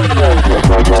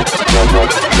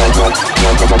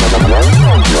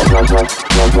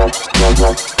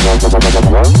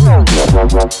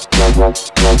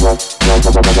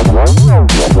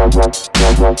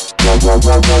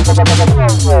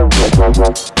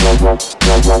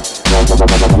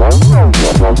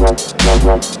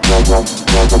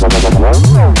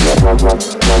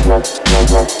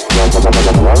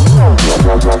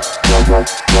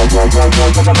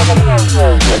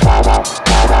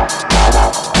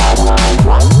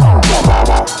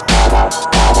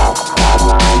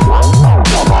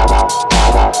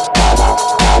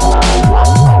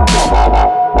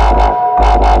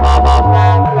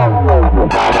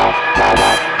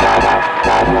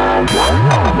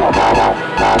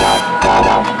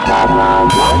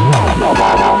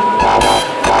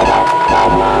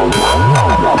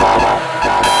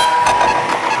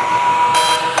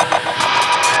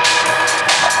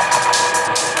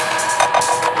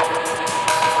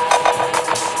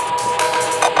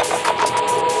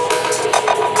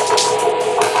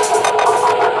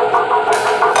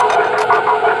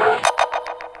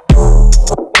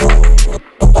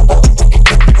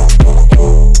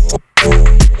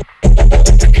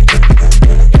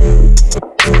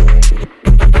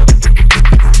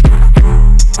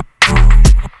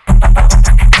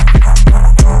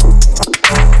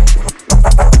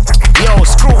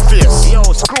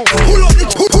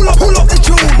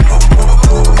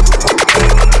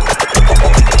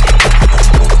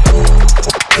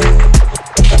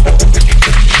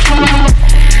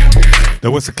 That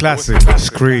was a classic,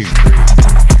 Scream,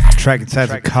 track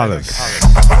entitled Colors.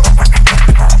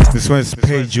 This one is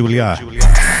Pay Julia,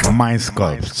 Mind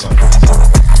Sculpt.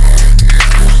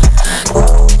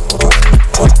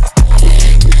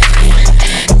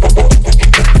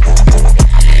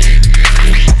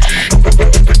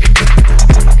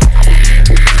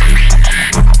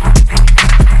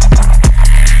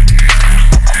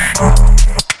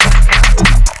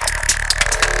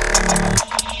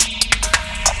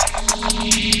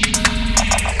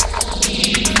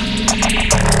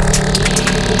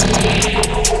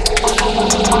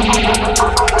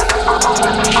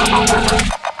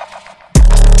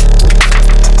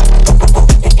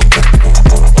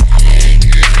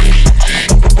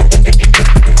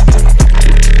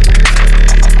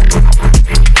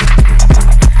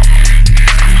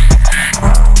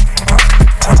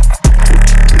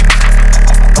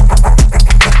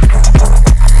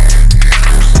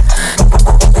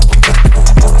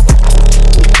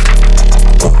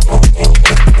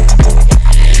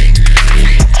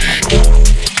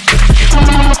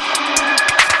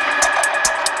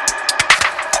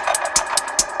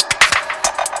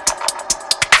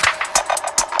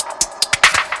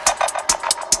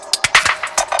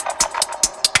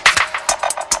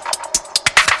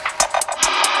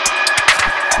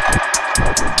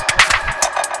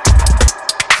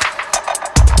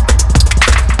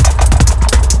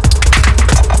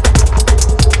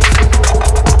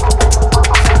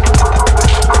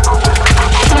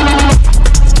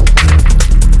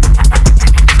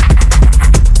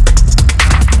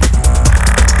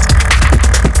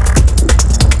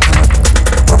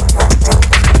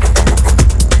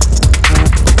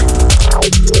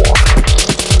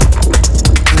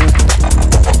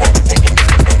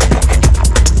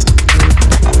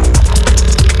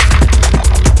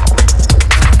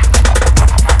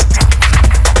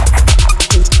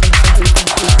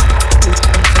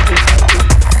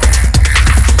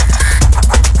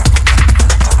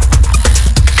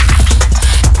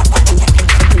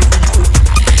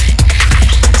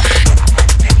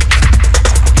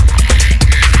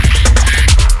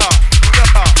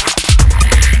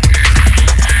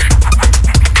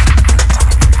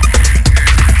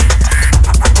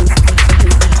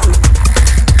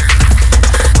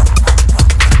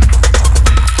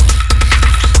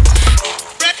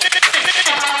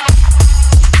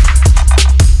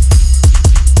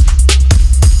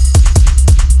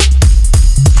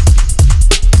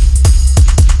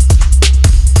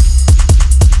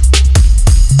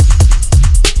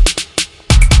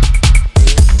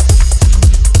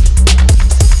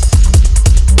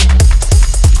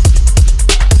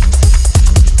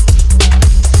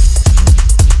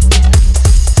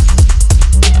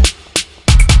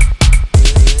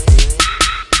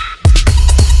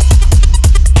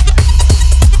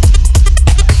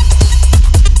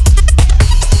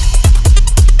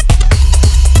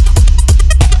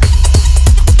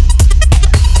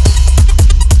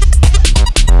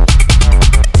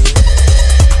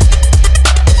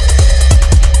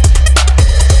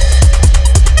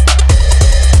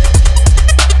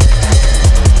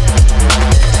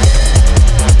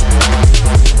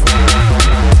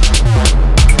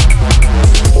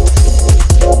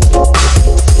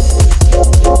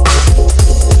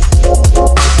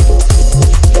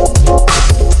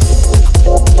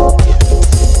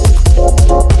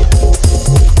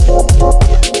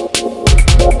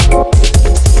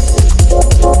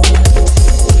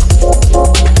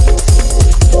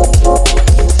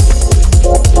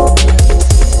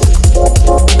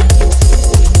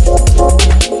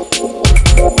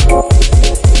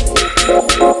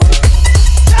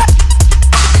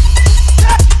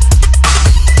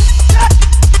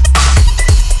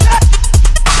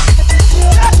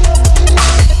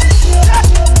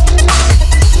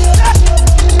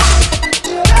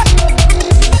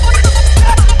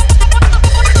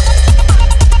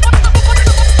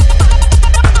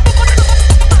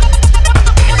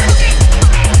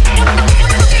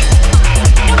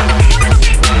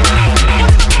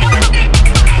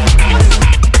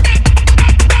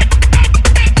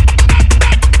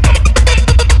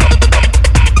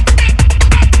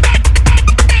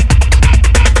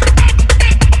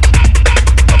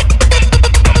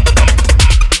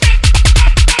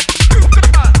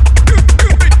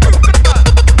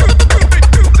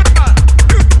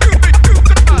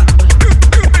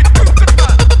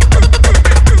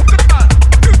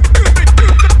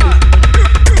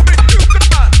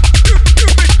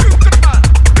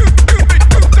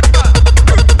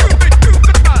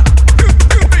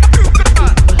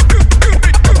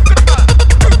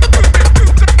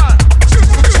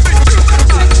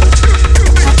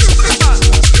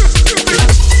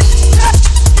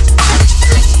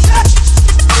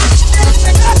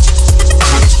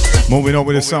 Moving on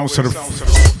with the sounds of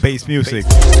the bass music.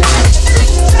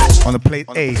 On the plate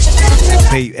A,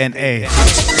 PNA,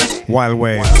 Wild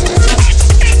Wave.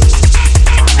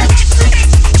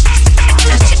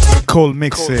 Cold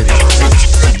Mix It,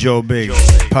 Joe Big,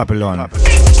 Papillon.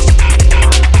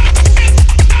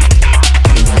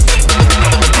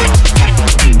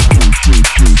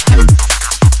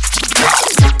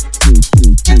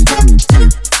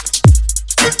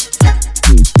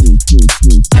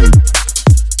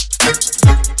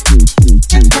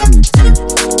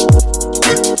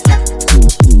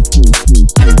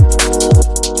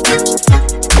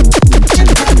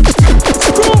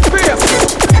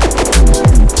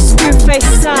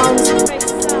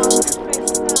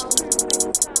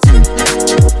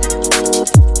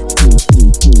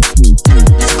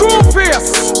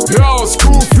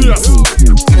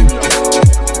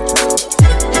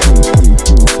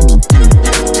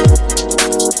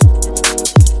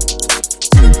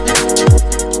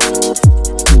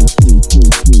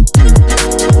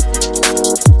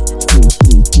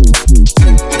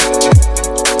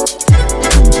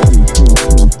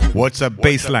 What's a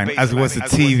baseline as was the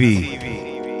TV?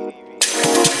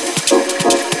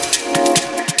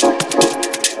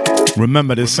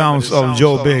 Remember the sounds of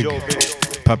Joe Big,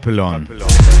 Papillon,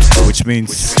 which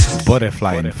means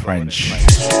butterfly in French.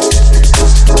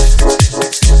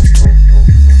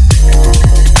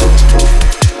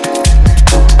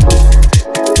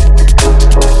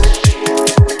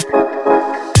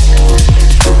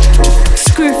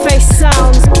 Screwface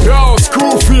sounds. Yo,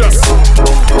 Screwface.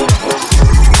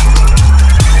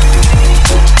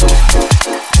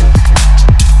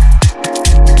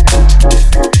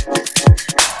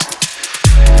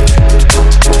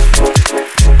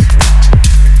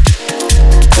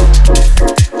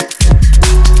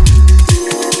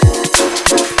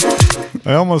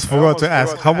 I almost forgot to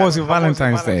ask, how was your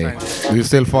Valentine's Day? Do you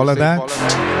still follow that?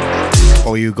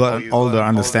 Or you got older,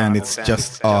 understand it's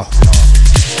just a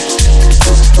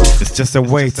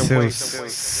way to,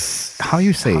 how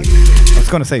you say it? I was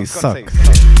gonna say suck.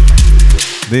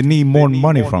 They need more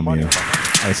money from you.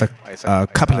 It's a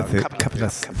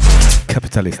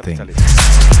capitalist thing.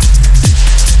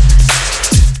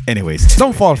 Anyways,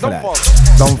 don't fall for that.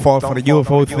 Don't fall for the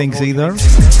UFO things either.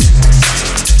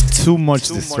 Too much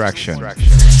distraction.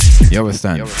 You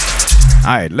understand?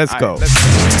 Alright, let's go.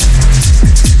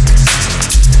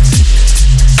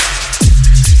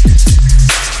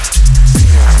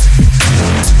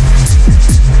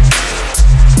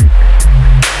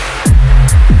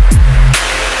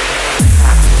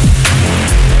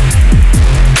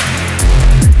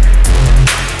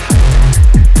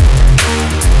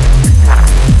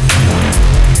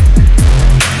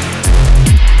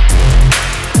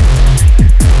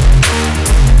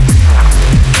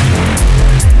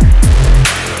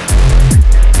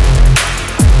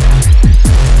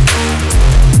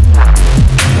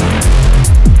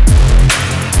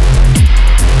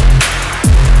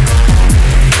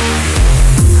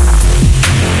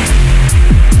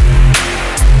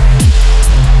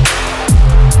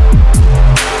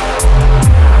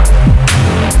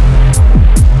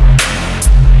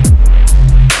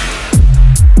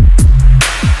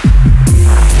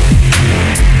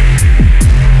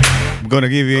 Gonna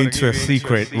give you into a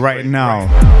secret right now.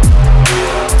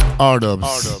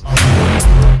 R-Dubs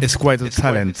is quite a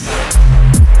talent.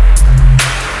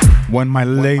 When my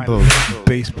label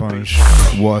Bass Punch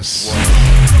was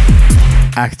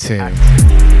active,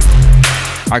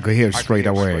 I could hear straight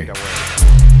away.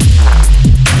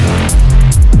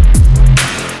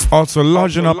 Also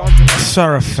larging up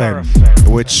Seraphim,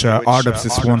 which R-Dubs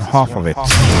is one half of it.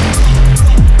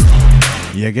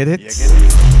 You get it?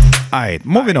 Alright,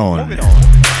 moving on.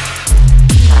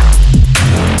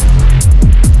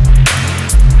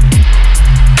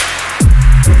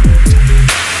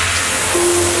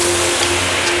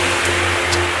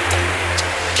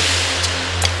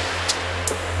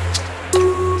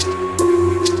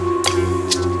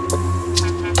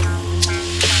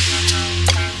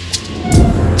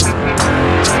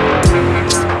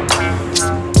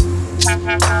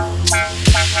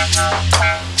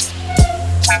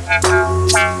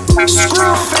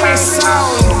 Screwface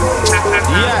sound.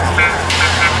 Yeah.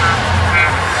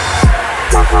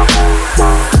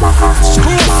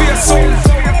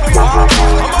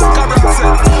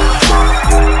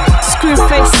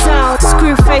 Screwface sound.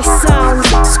 Screwface sound.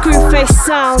 Screwface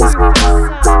sound. Screwface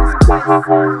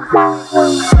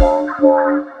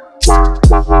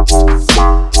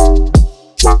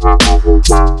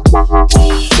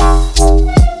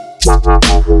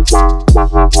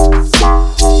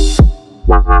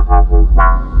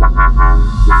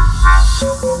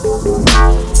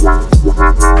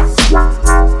sound.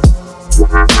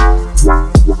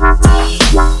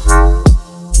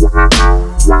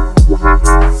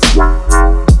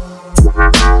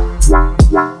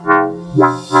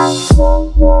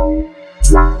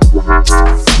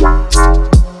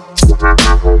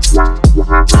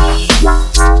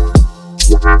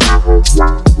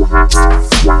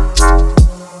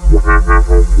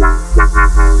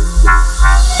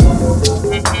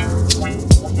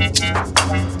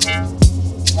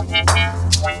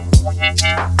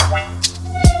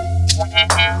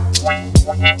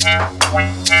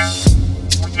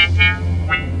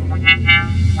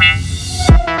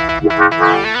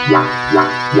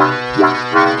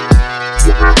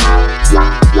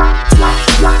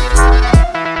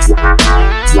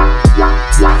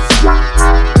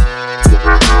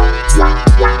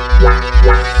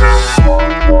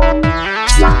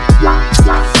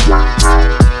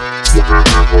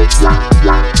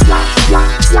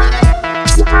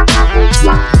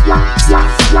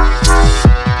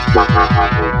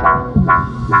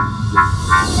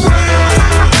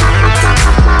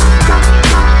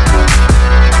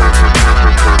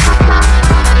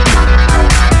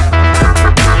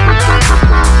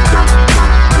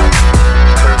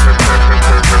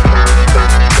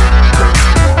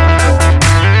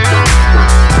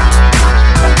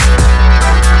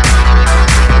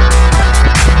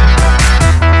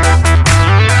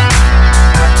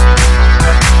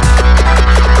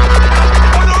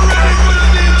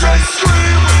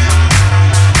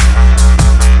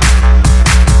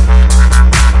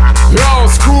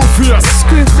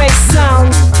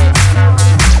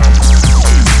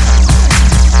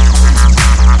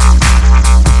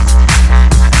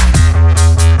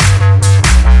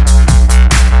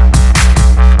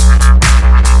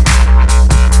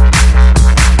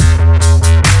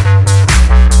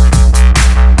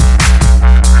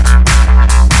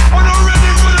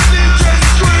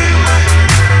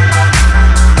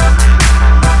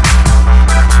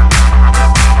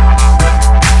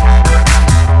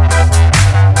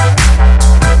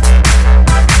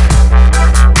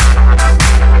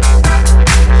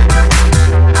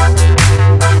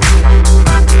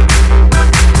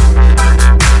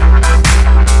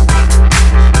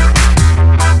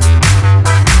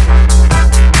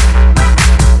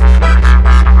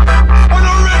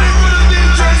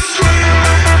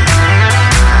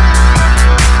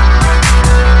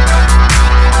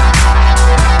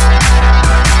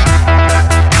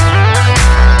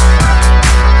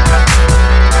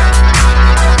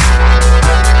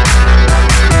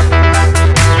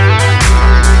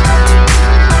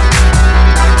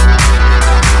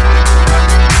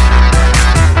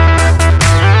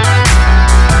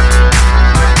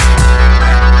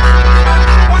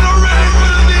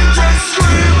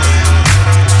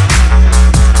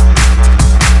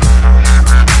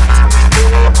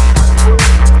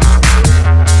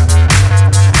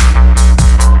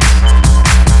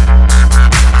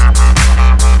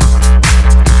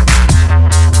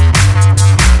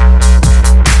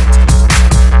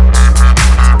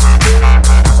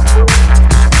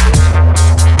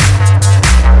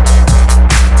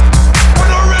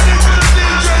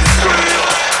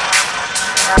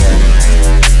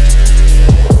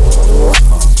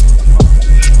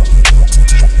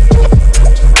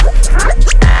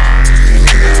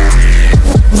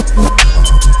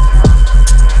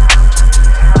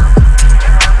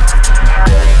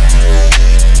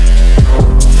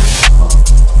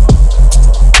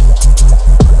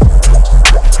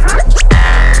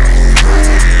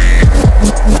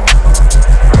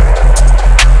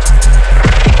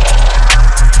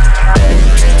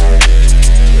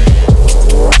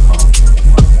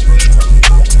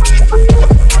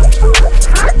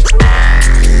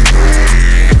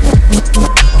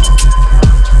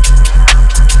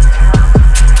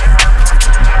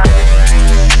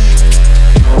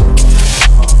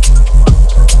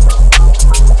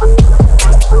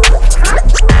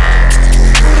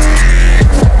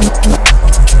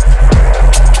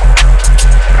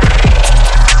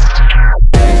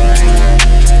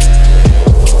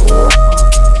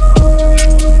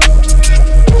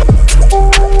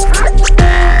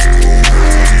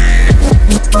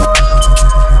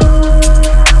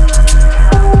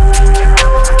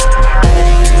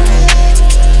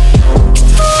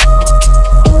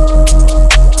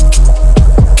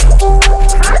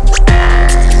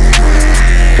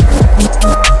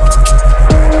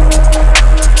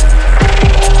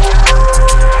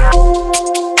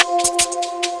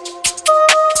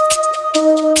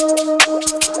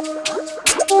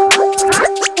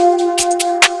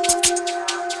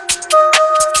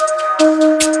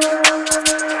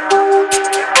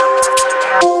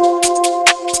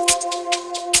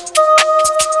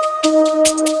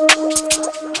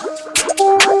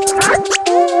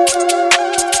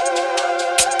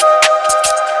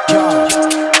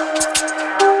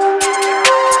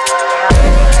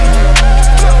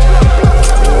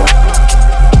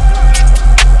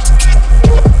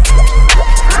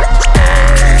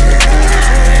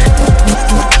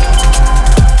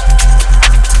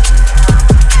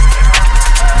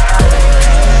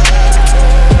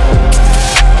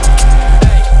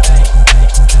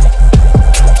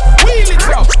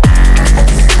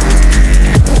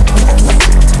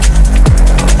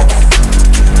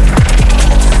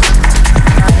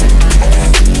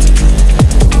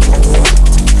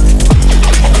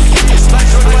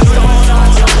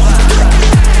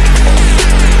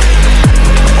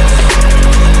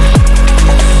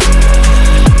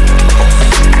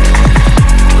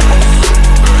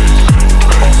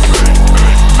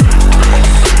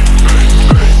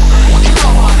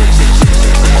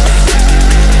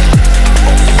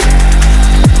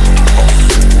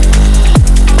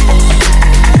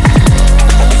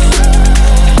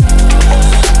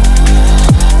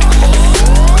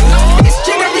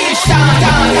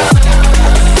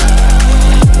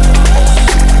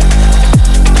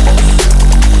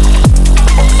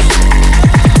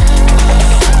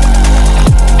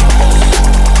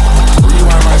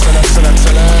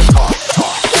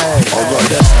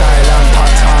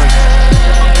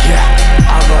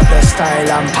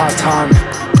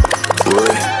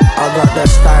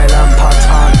 style and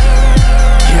pattern.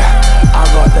 Yeah, I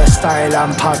got the style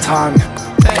and pattern.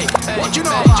 Hey, what you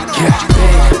know about it? Yeah,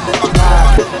 big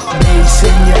bad bass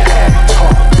in your head,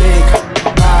 top. Big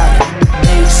bad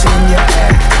bass in your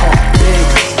head, top. Big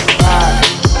bad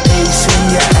bass in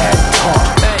your head, top.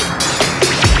 Hey,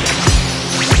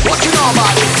 what you know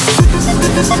about it?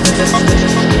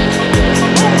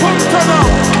 Boom, turn up.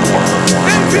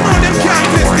 Them you know them can't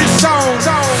test this sound.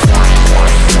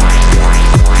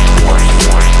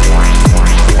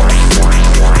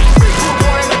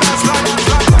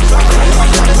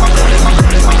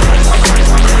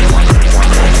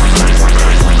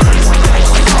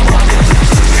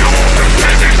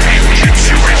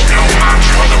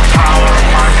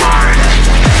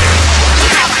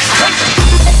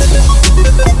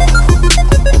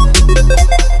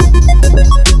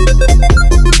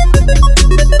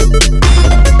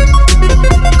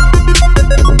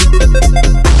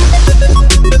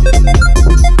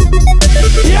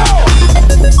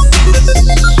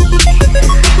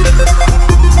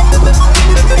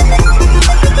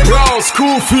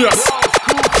 School fierce.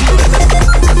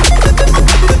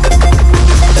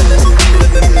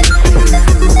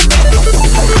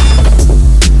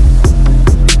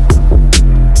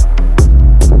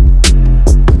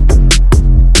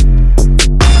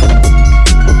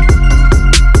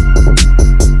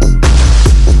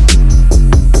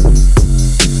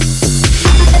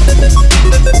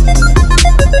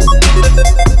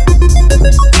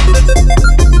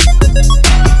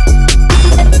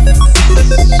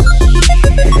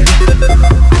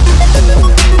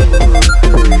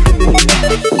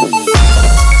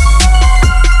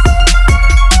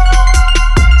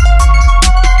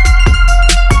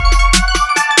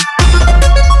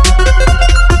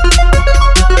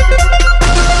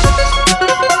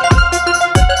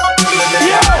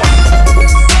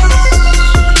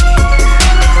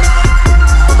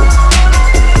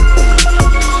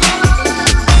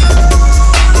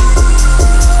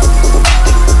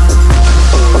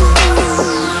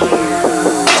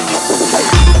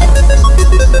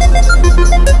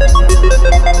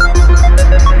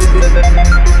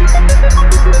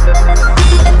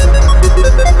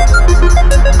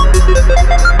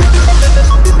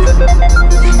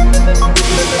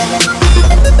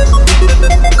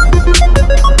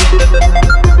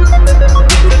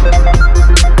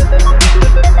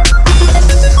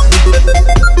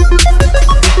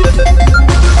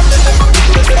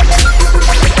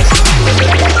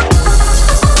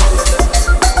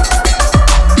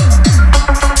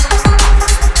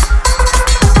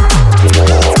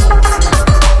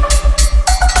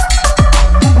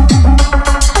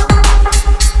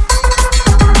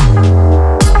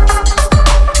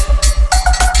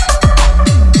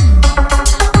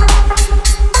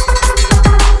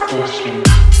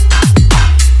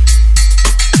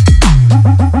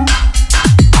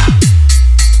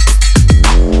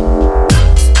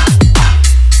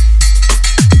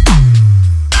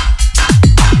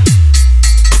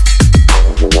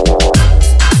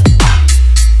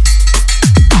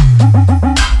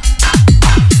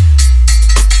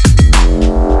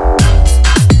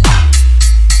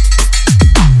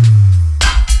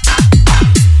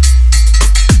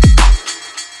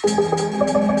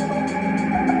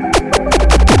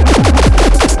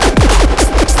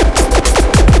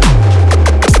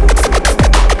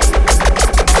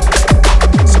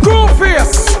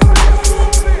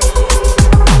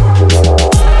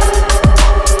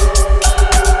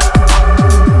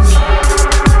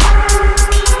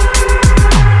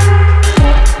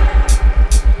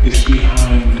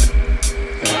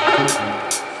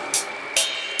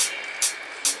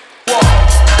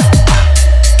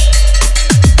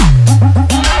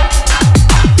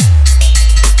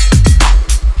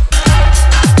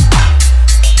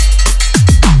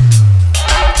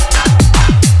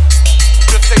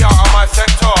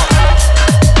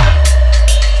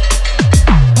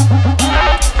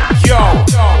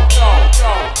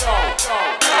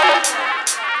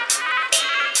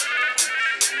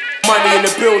 Money in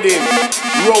the building,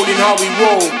 rolling how we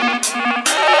roll.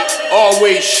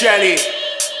 Always shelly,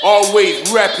 always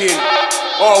repping,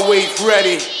 always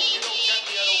ready.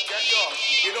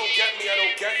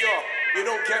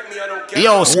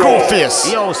 Yo,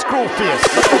 Screwface. Yo, Screwface.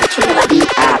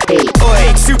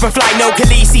 Oi, Superfly, no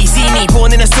Khaleesi. See me,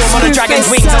 born in a storm on a dragon's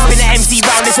wings. I've been an MC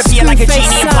round, disappear like a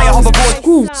genie and fly a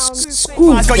hoverboard.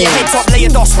 I've got your head top, layer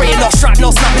dot, spraying off,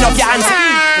 shrapnel, snapping off your hands.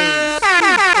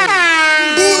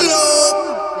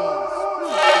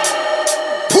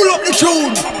 Pull up the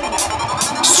tune.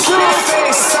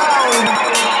 Screwface sound.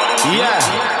 Yeah.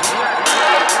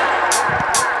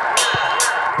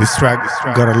 This track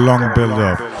got a long build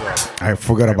up. I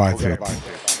forgot about it.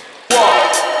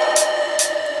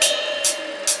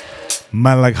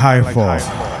 Man Like Hi-Fall.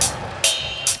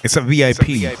 It's a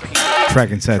VIP track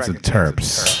inside the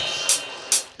Terps.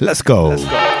 Let's go.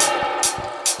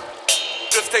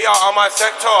 Just stay out of my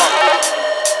sector.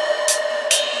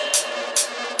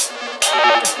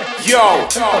 Yo.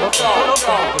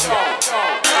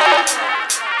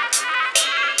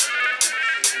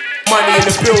 Money in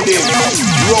the building,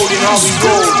 rolling how we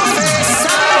roll.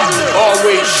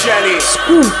 Always Shelly,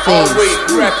 always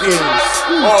repping,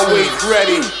 always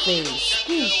ready.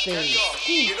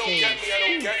 You don't get me, I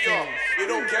don't get you. You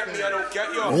don't get me, I don't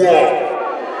get you.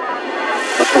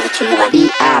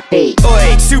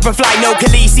 Oi, Superfly, no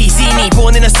Khaleesi, Zini.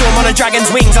 Born in a storm on a dragon's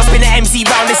wings. I spin an MC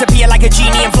round, disappear like a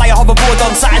genie and fly a hoverboard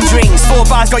on Saturn's rings. 4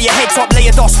 bars, got your head top,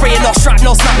 layer dot, spraying off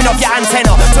shrapnel, snapping off your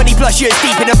antenna. 20 plus years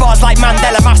deep in the bars like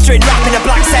Mandela, mastering rap in a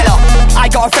black cellar. I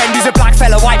got a friend who's a black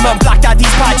fella, white mum, black dad,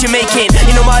 he's part Jamaican.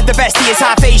 You know my the best, he is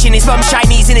half Asian. His mum's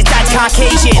Chinese and his dad's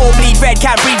Caucasian. All bleed red,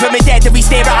 can't breathe when we're dead. That we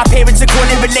stare at our parents and call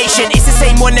him relation. It's the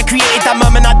same one that created that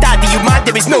mum and that dad. Are you mad?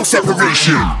 There is no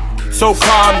separation. So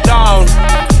calm down,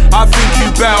 I think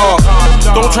you better.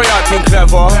 Don't try acting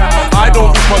clever, I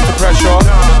don't respond to pressure.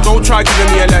 Don't try giving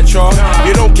me a lecture.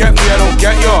 You don't get me, I don't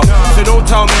get ya. So don't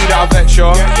tell me that I vex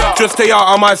ya. Just stay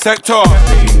out of my sector.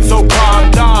 So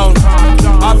calm down,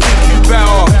 I think you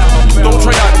better. Don't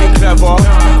try acting clever,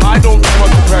 I don't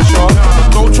respond to pressure.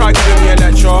 Don't try giving me a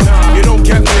lecture. You don't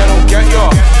get me, I don't get ya.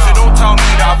 So don't tell me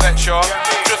that I vex ya.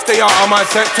 Just stay out of my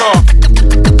sector.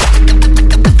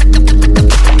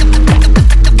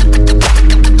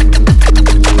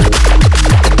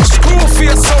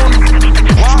 Your son,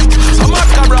 what? I'm a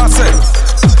cabra say.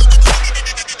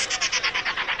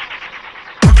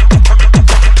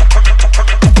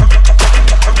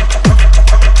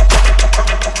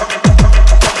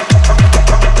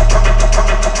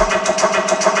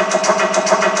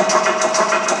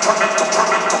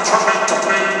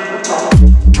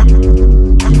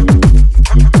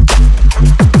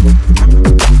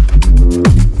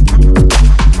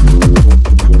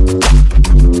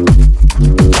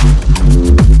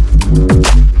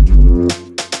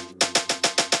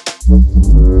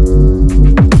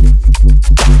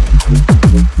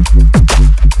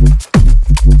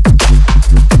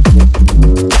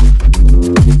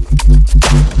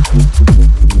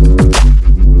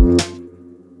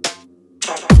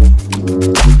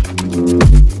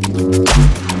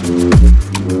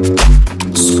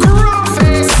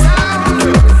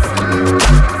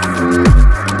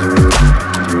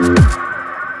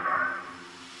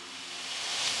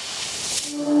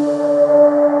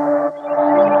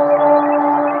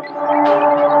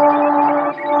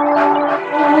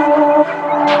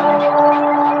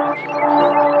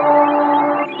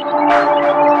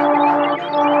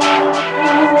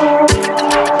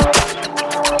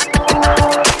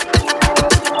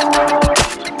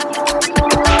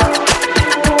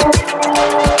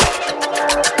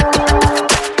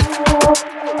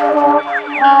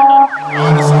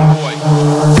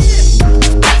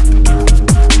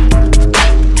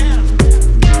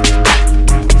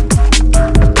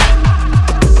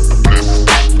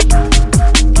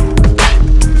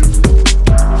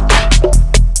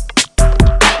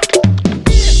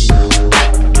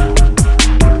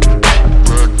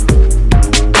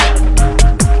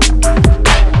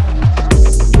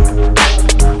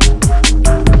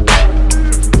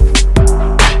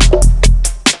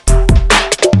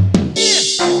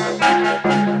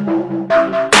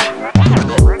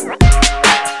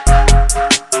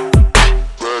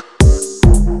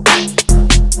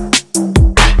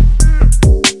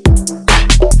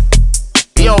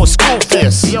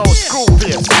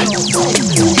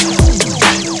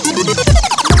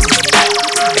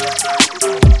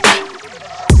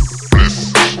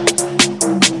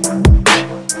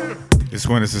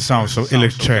 Sound so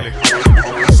electric.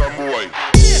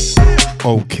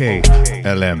 Okay,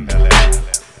 LM.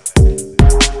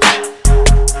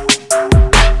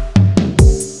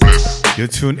 You're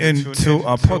tuned in to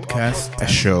our podcast, a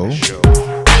show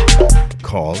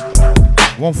called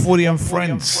 140 and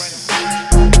Friends.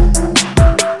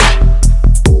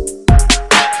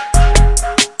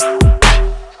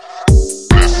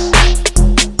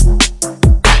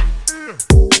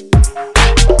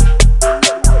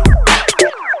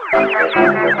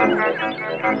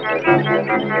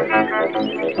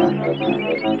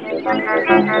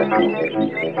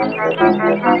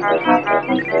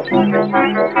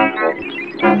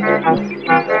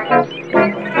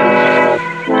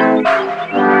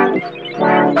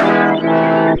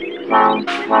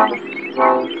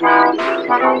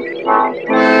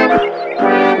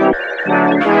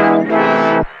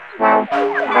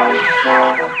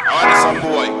 Some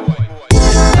boy.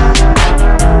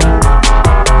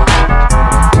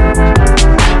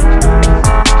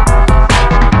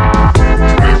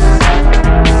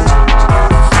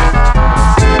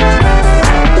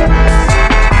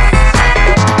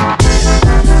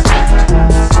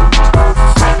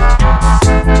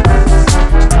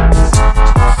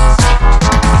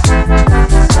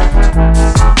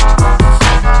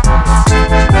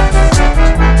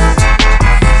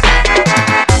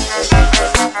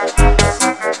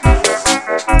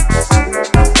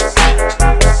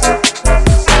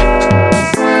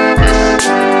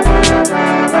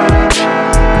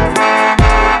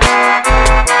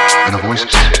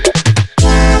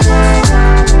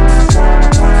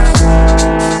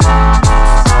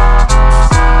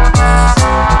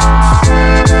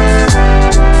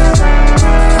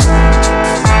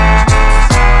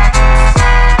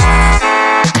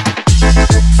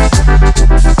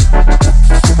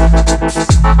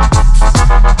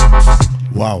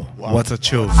 What a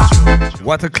tune.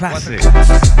 What a classic.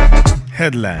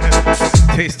 Headland.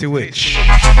 Tasty Witch.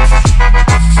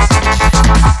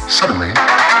 Suddenly,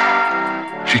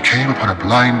 she came upon a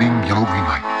blinding yellow-green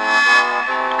light.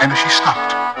 And she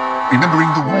stopped,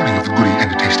 remembering the warning of the goody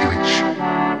and the Tasty Witch.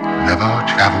 Never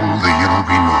travel the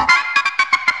yellow-green road.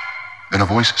 Then a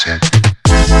voice said,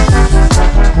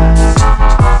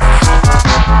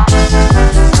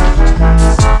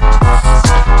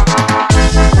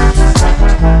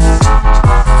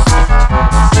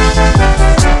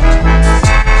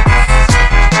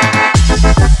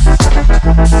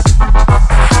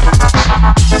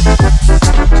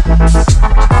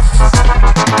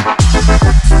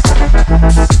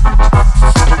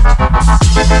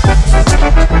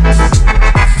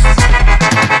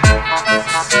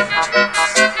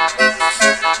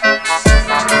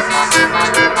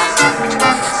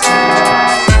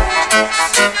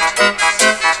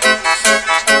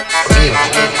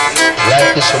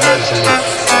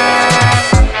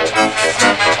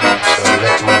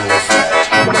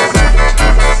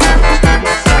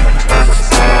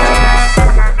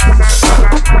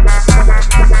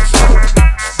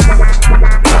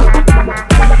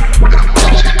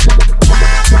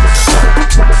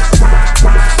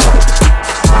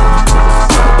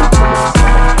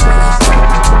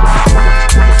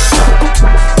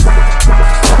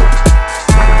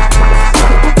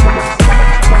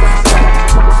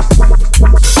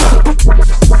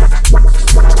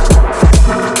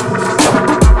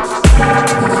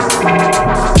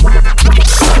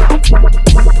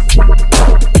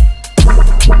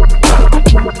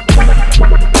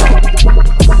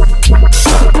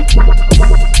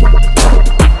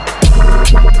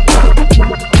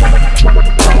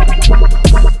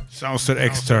 Soundster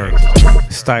Exter,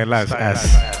 stylized as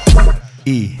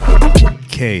EKSTR.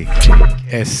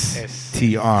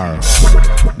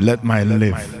 Let my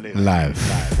live live.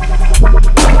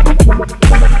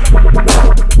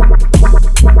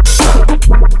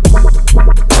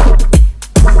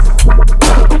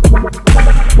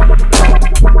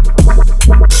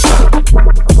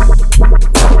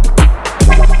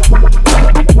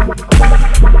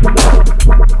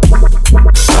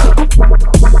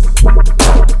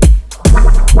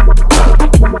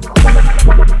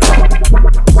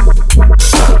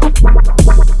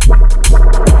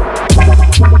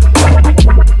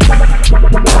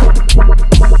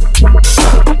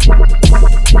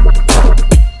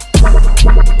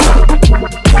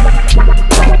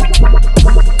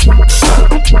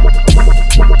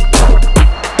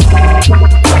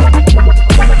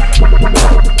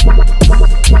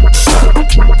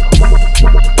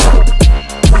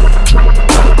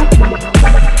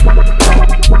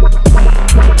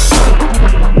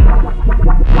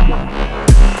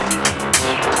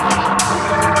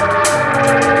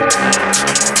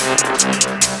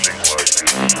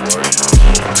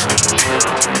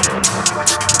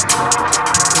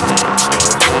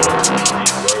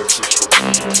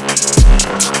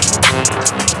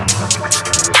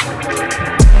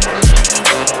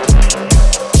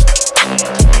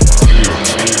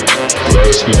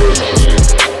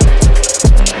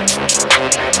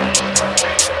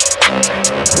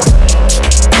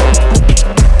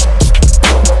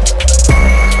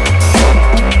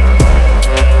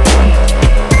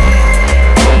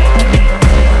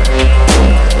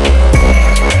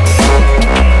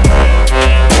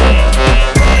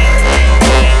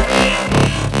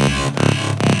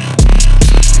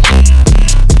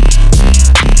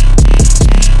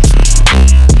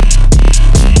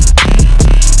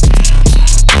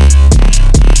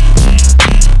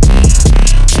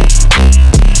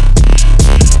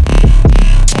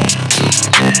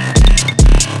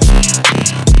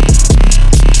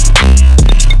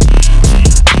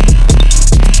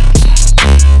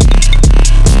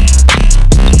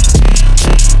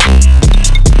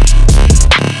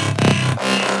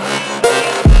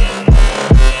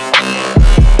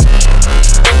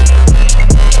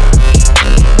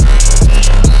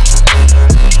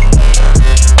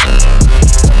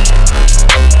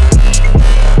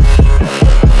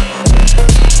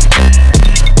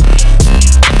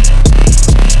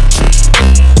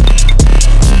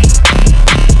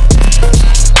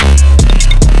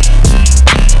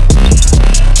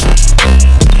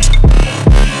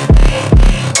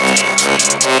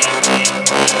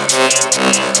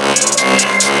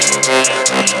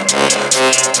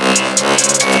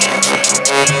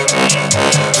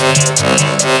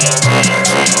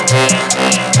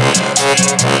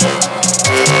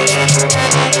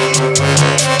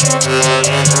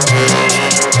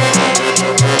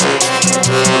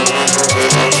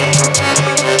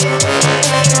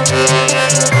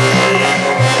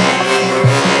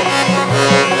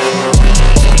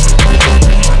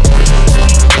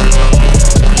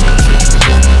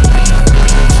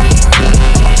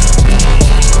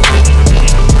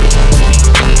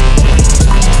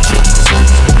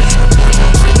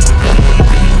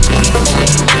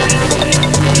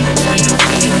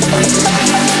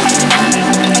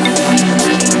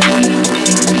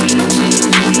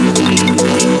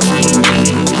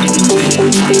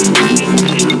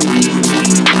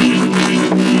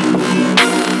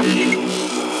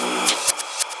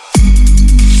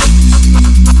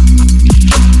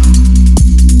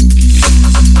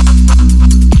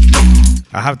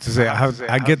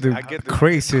 I get the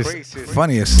craziest,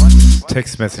 funniest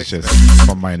text messages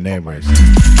from my neighbors.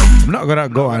 I'm not gonna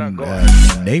go and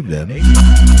name them,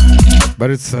 but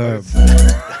it's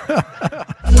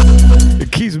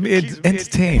it keeps me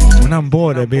entertained. When I'm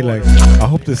bored, I'll be like, I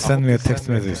hope they send me a text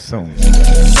message soon.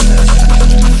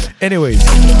 Anyways,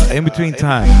 in between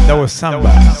time, that was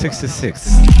Samba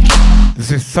 66.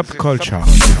 This is Subculture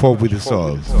Before We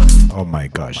Dissolve. Oh my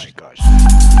gosh.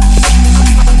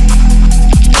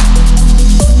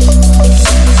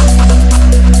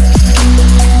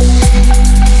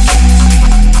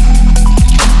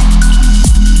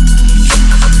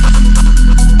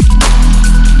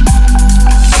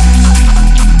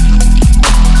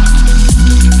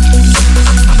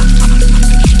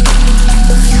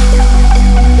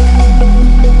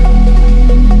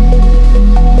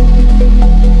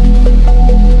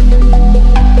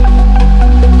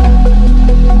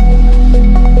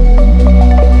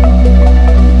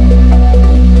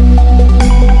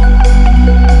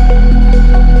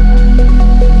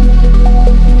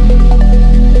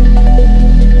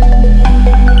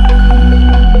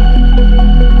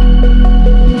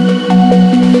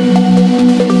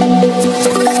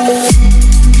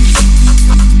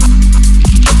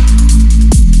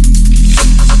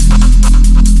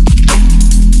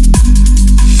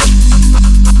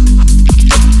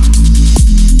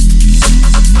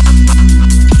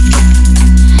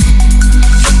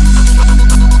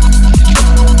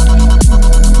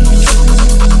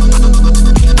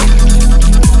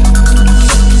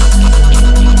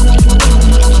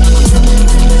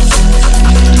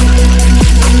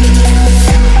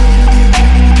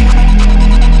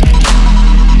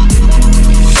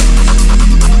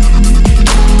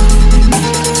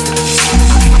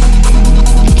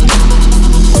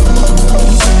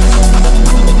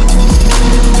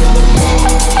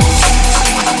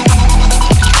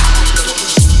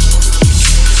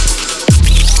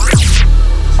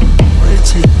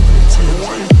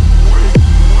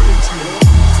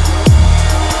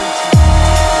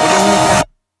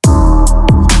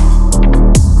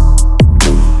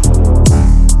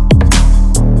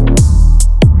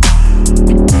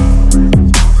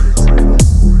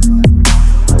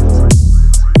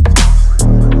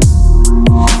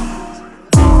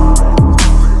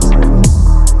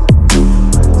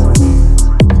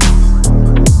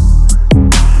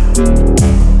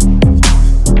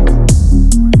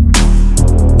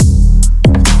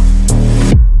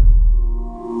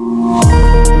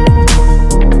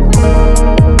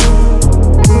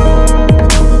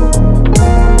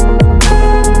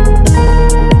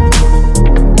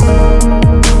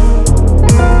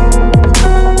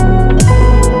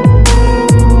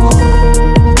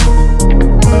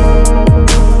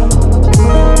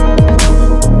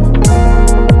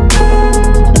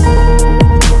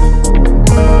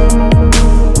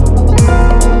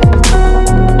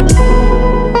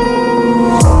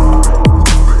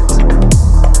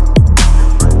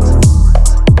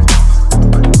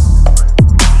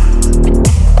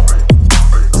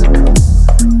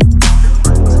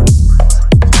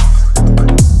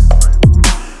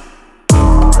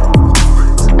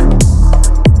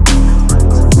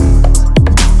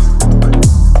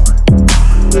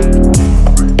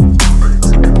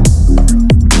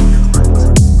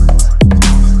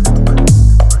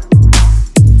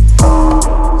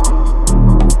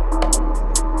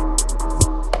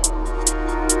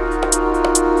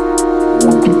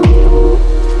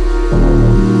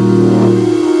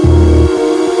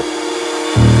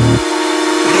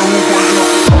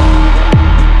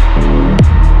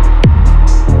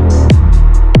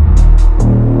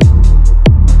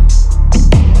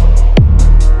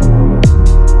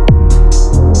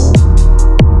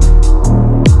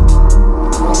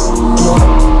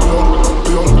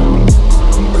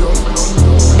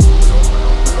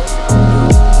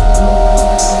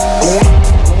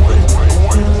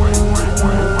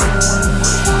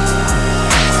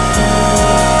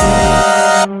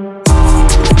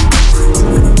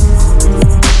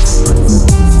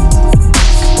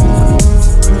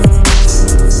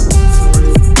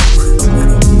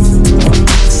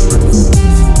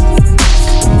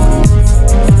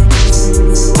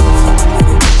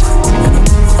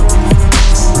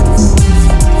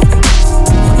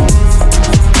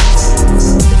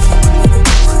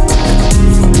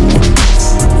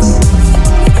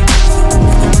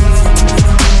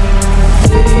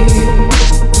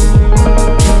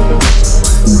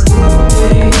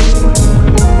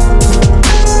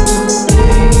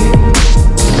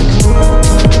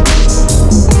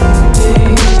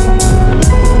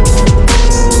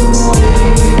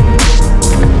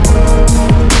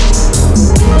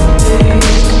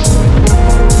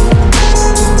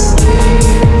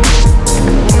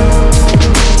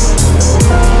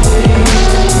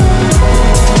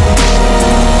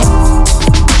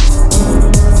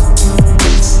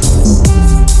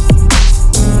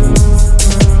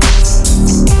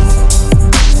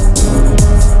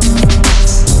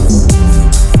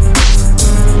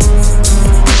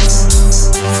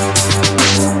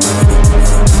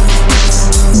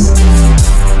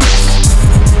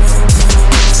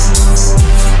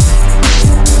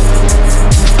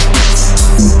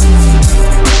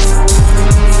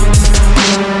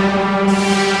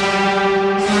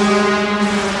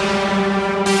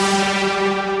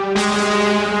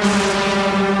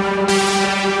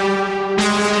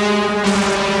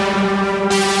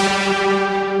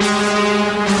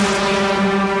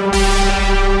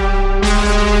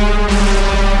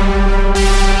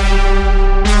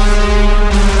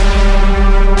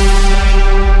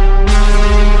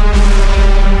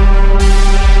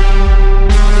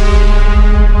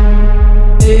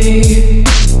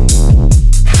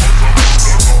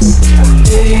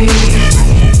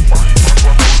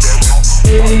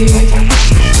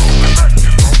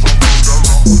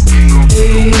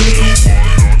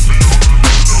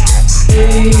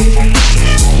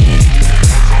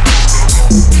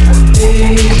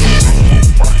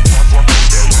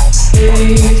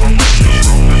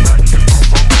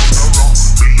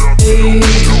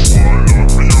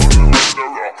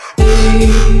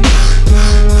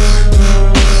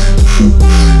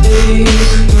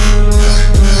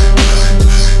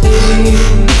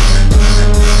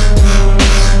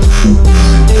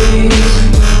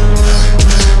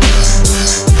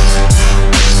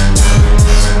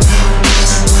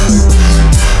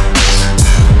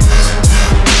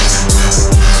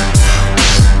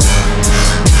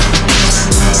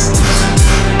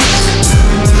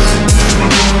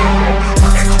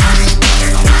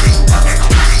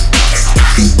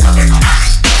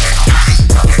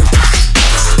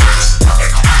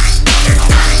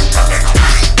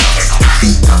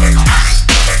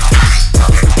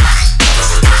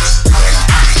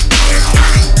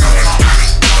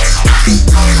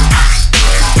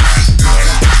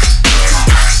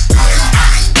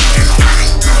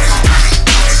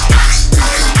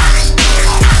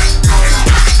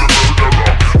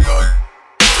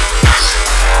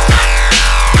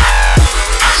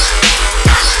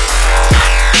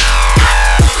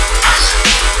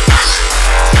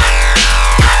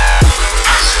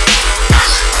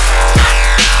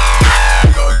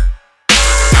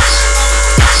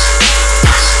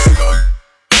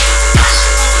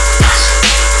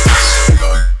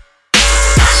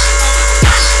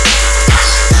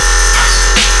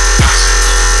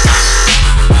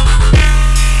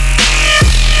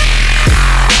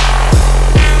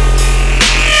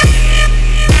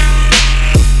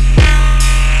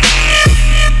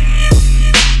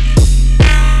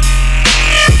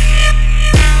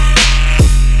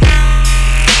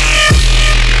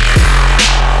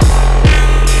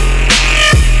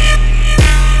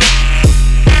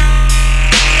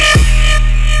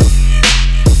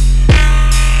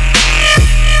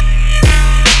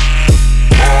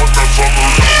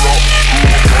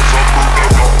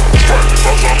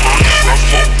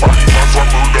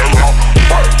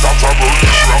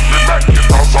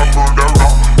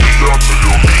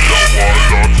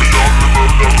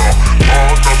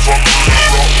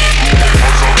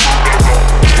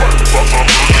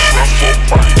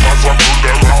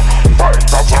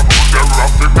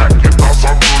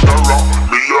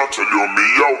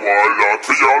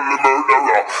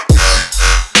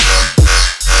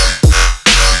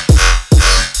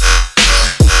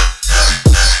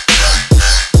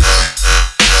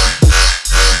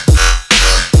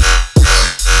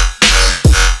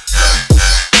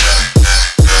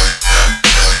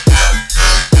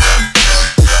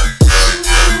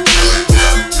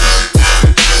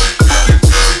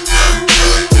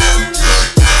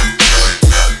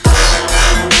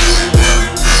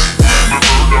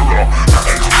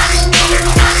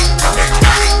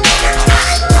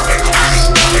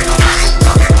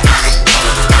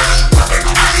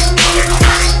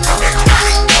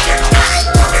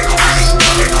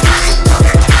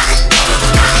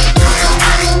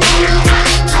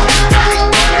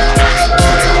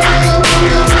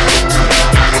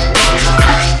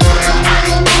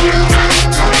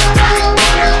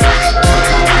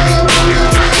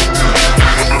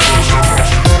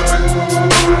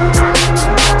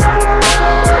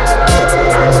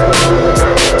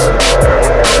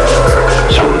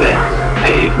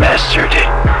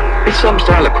 some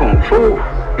style of kung fu.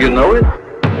 You know it?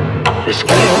 The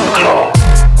skeleton claw.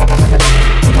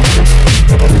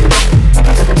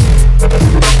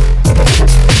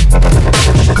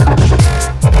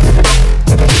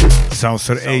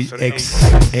 Saucer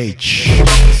AXH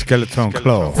Skeleton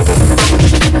Claw.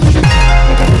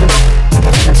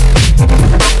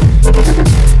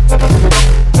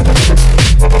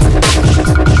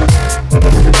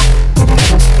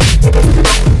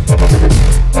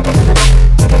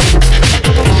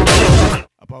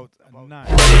 About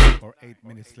 9 or 8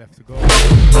 minutes left to go.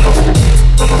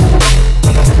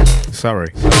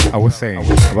 Sorry, I was saying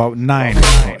about 9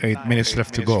 or 8 minutes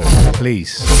left to go.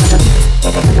 Please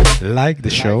like the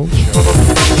show,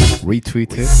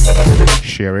 retweet it,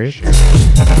 share it.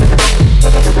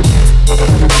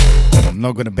 I'm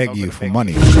not gonna beg you for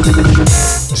money.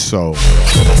 So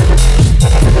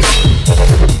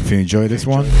if you enjoy this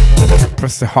one,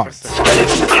 press the heart,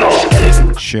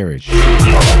 share it.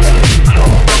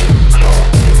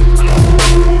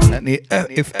 And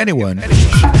if anyone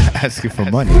asks you for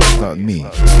money, it's not me.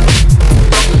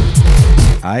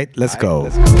 Alright, let's go.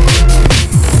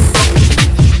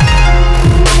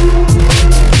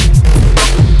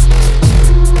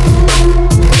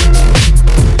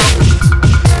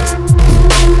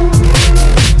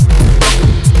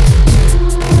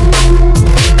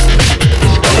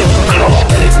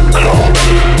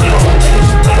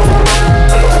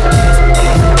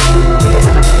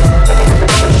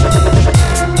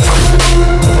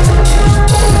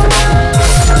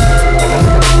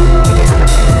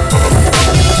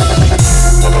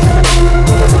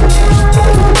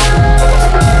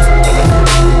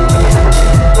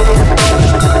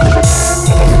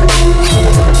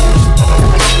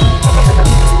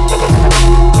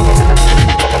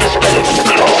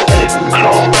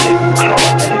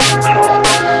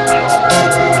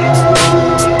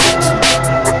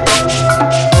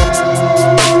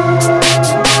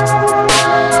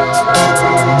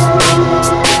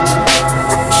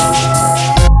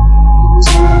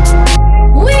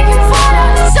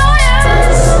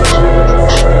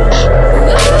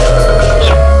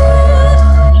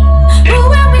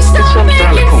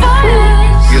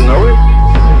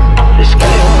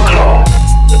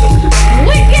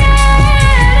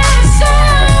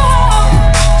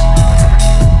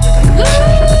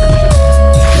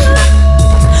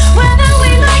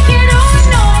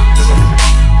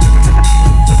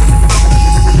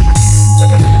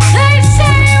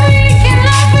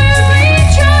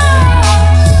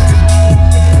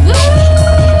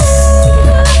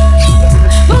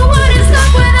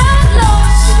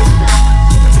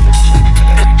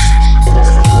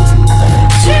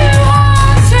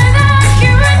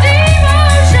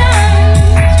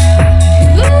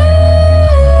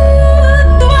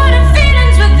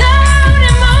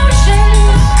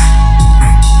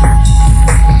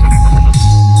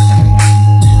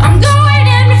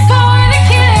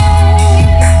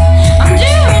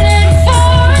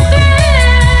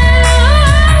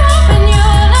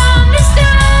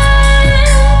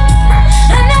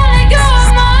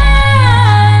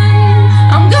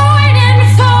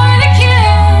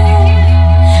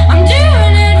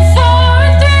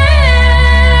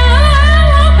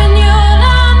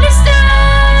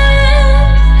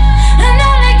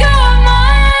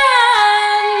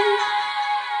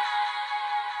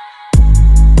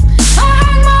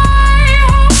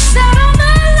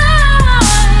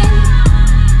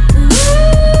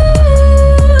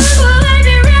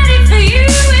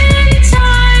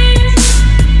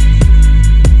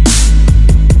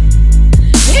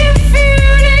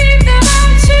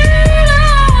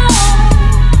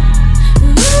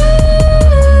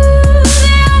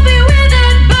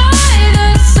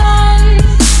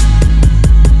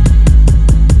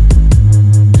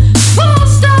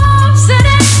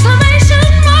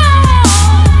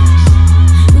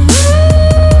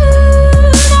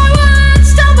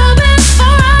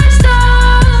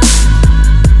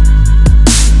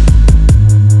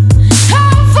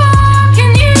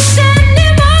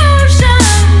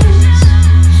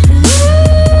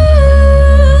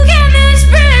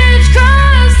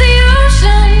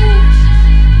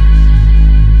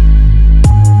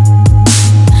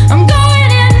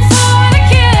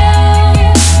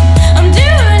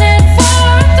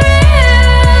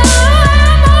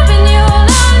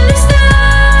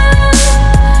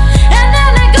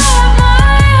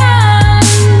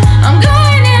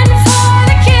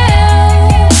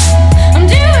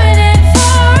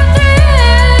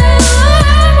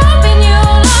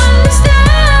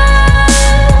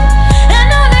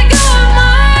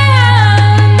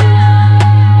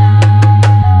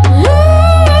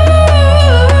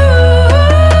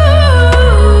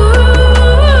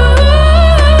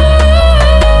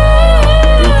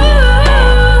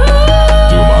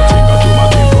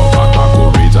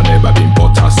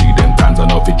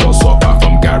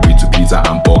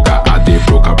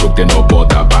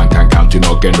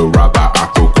 get no rapper.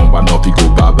 Afro combat, no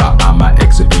go baba. I'm an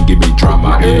exhibit, give me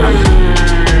drama.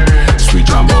 Sweet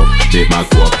jam up, make my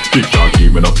guap. Big dog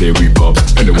game when I play with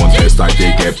pops. Anyone test like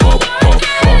they get pop, pop,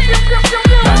 pop.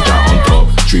 Ninja on top,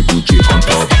 Triple G on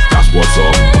top. That's what's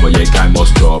up. Oh yeah, guy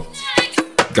must drop.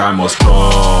 Guy must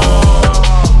drop.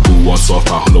 Who wants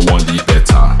suffer? Who no one live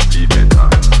better?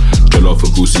 Jollof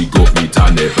for goosey, goat meat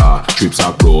and never. Trips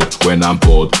abroad when I'm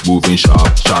bored. Moving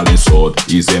sharp, Charlie sword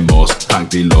is a must. Thank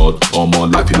the Lord, all my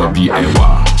life will not be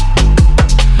ever.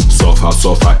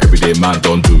 Suffer, everyday man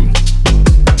don't do.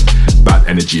 Bad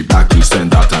energy, back to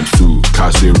send out times 2.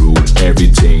 Cash the rule,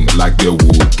 everything like the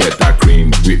wood. Get that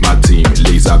cream with my team.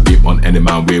 Laser beam on any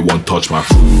man, we won't touch my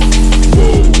food.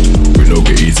 Whoa, we no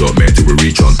get ease up, man, till we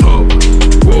reach on top.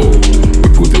 Whoa, we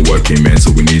put the work in, man,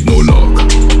 so we need no luck.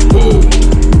 Whoa,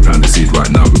 we plant the seed right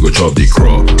now, we go chop the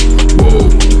crop. Whoa,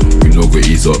 we no get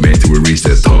ease up, man, till we reach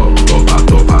the top. Top, top,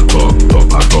 top, top, top,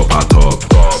 top, top, top, top,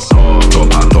 top, top,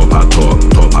 top, top,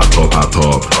 top, top,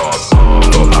 top, top.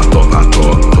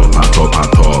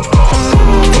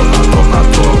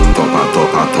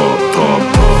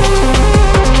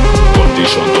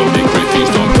 Condition don't make great things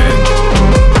don't bend.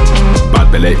 Bad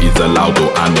belly is allowed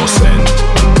though I no send.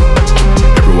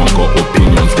 Everyone got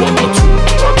opinions, 1 or 2.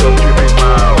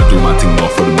 I do my thing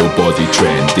not for the nobody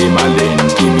trend. Day my lane,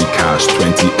 give me cash,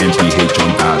 20 MPH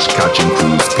on dash. Catching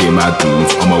crews, pay my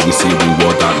dues. I'ma we see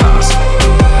reward that last.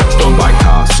 Don't buy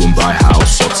cars, soon buy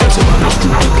house. Success over no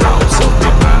stupid cloud.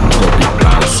 Self-made man, no big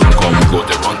plans. Soon come we go,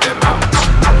 they run them out.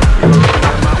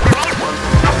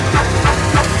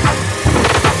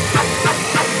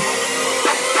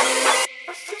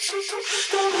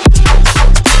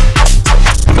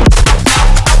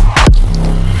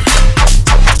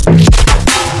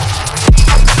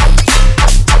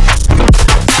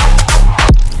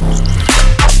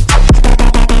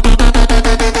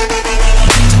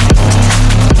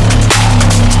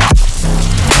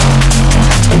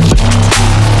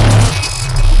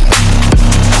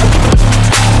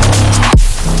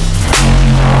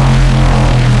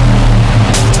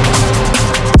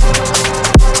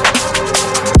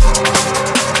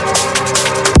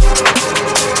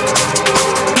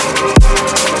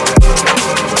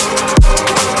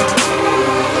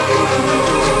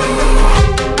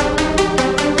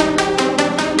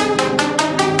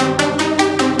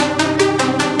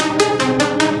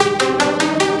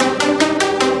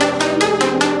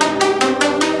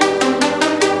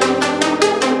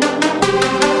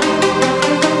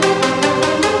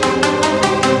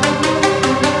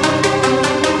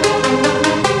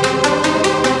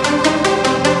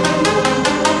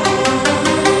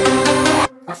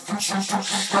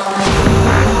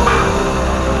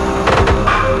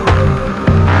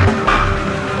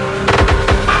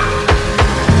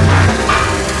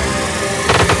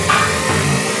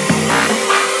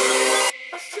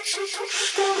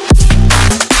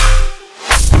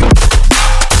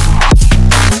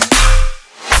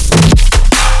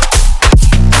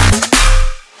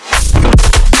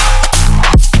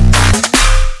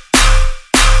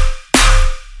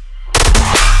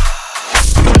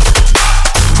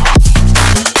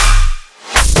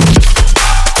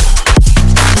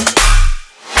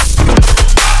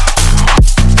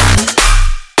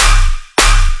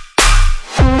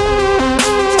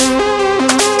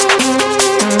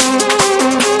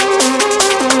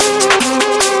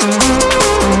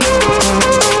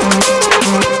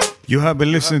 You have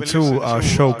been listening to our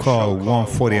show called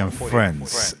 140 and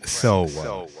Friends. So,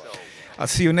 I'll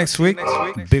see you next week.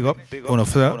 Big up on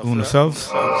yourselves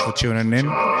for tuning in.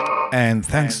 And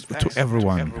thanks to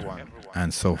everyone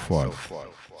and so forth.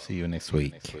 See you next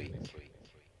week.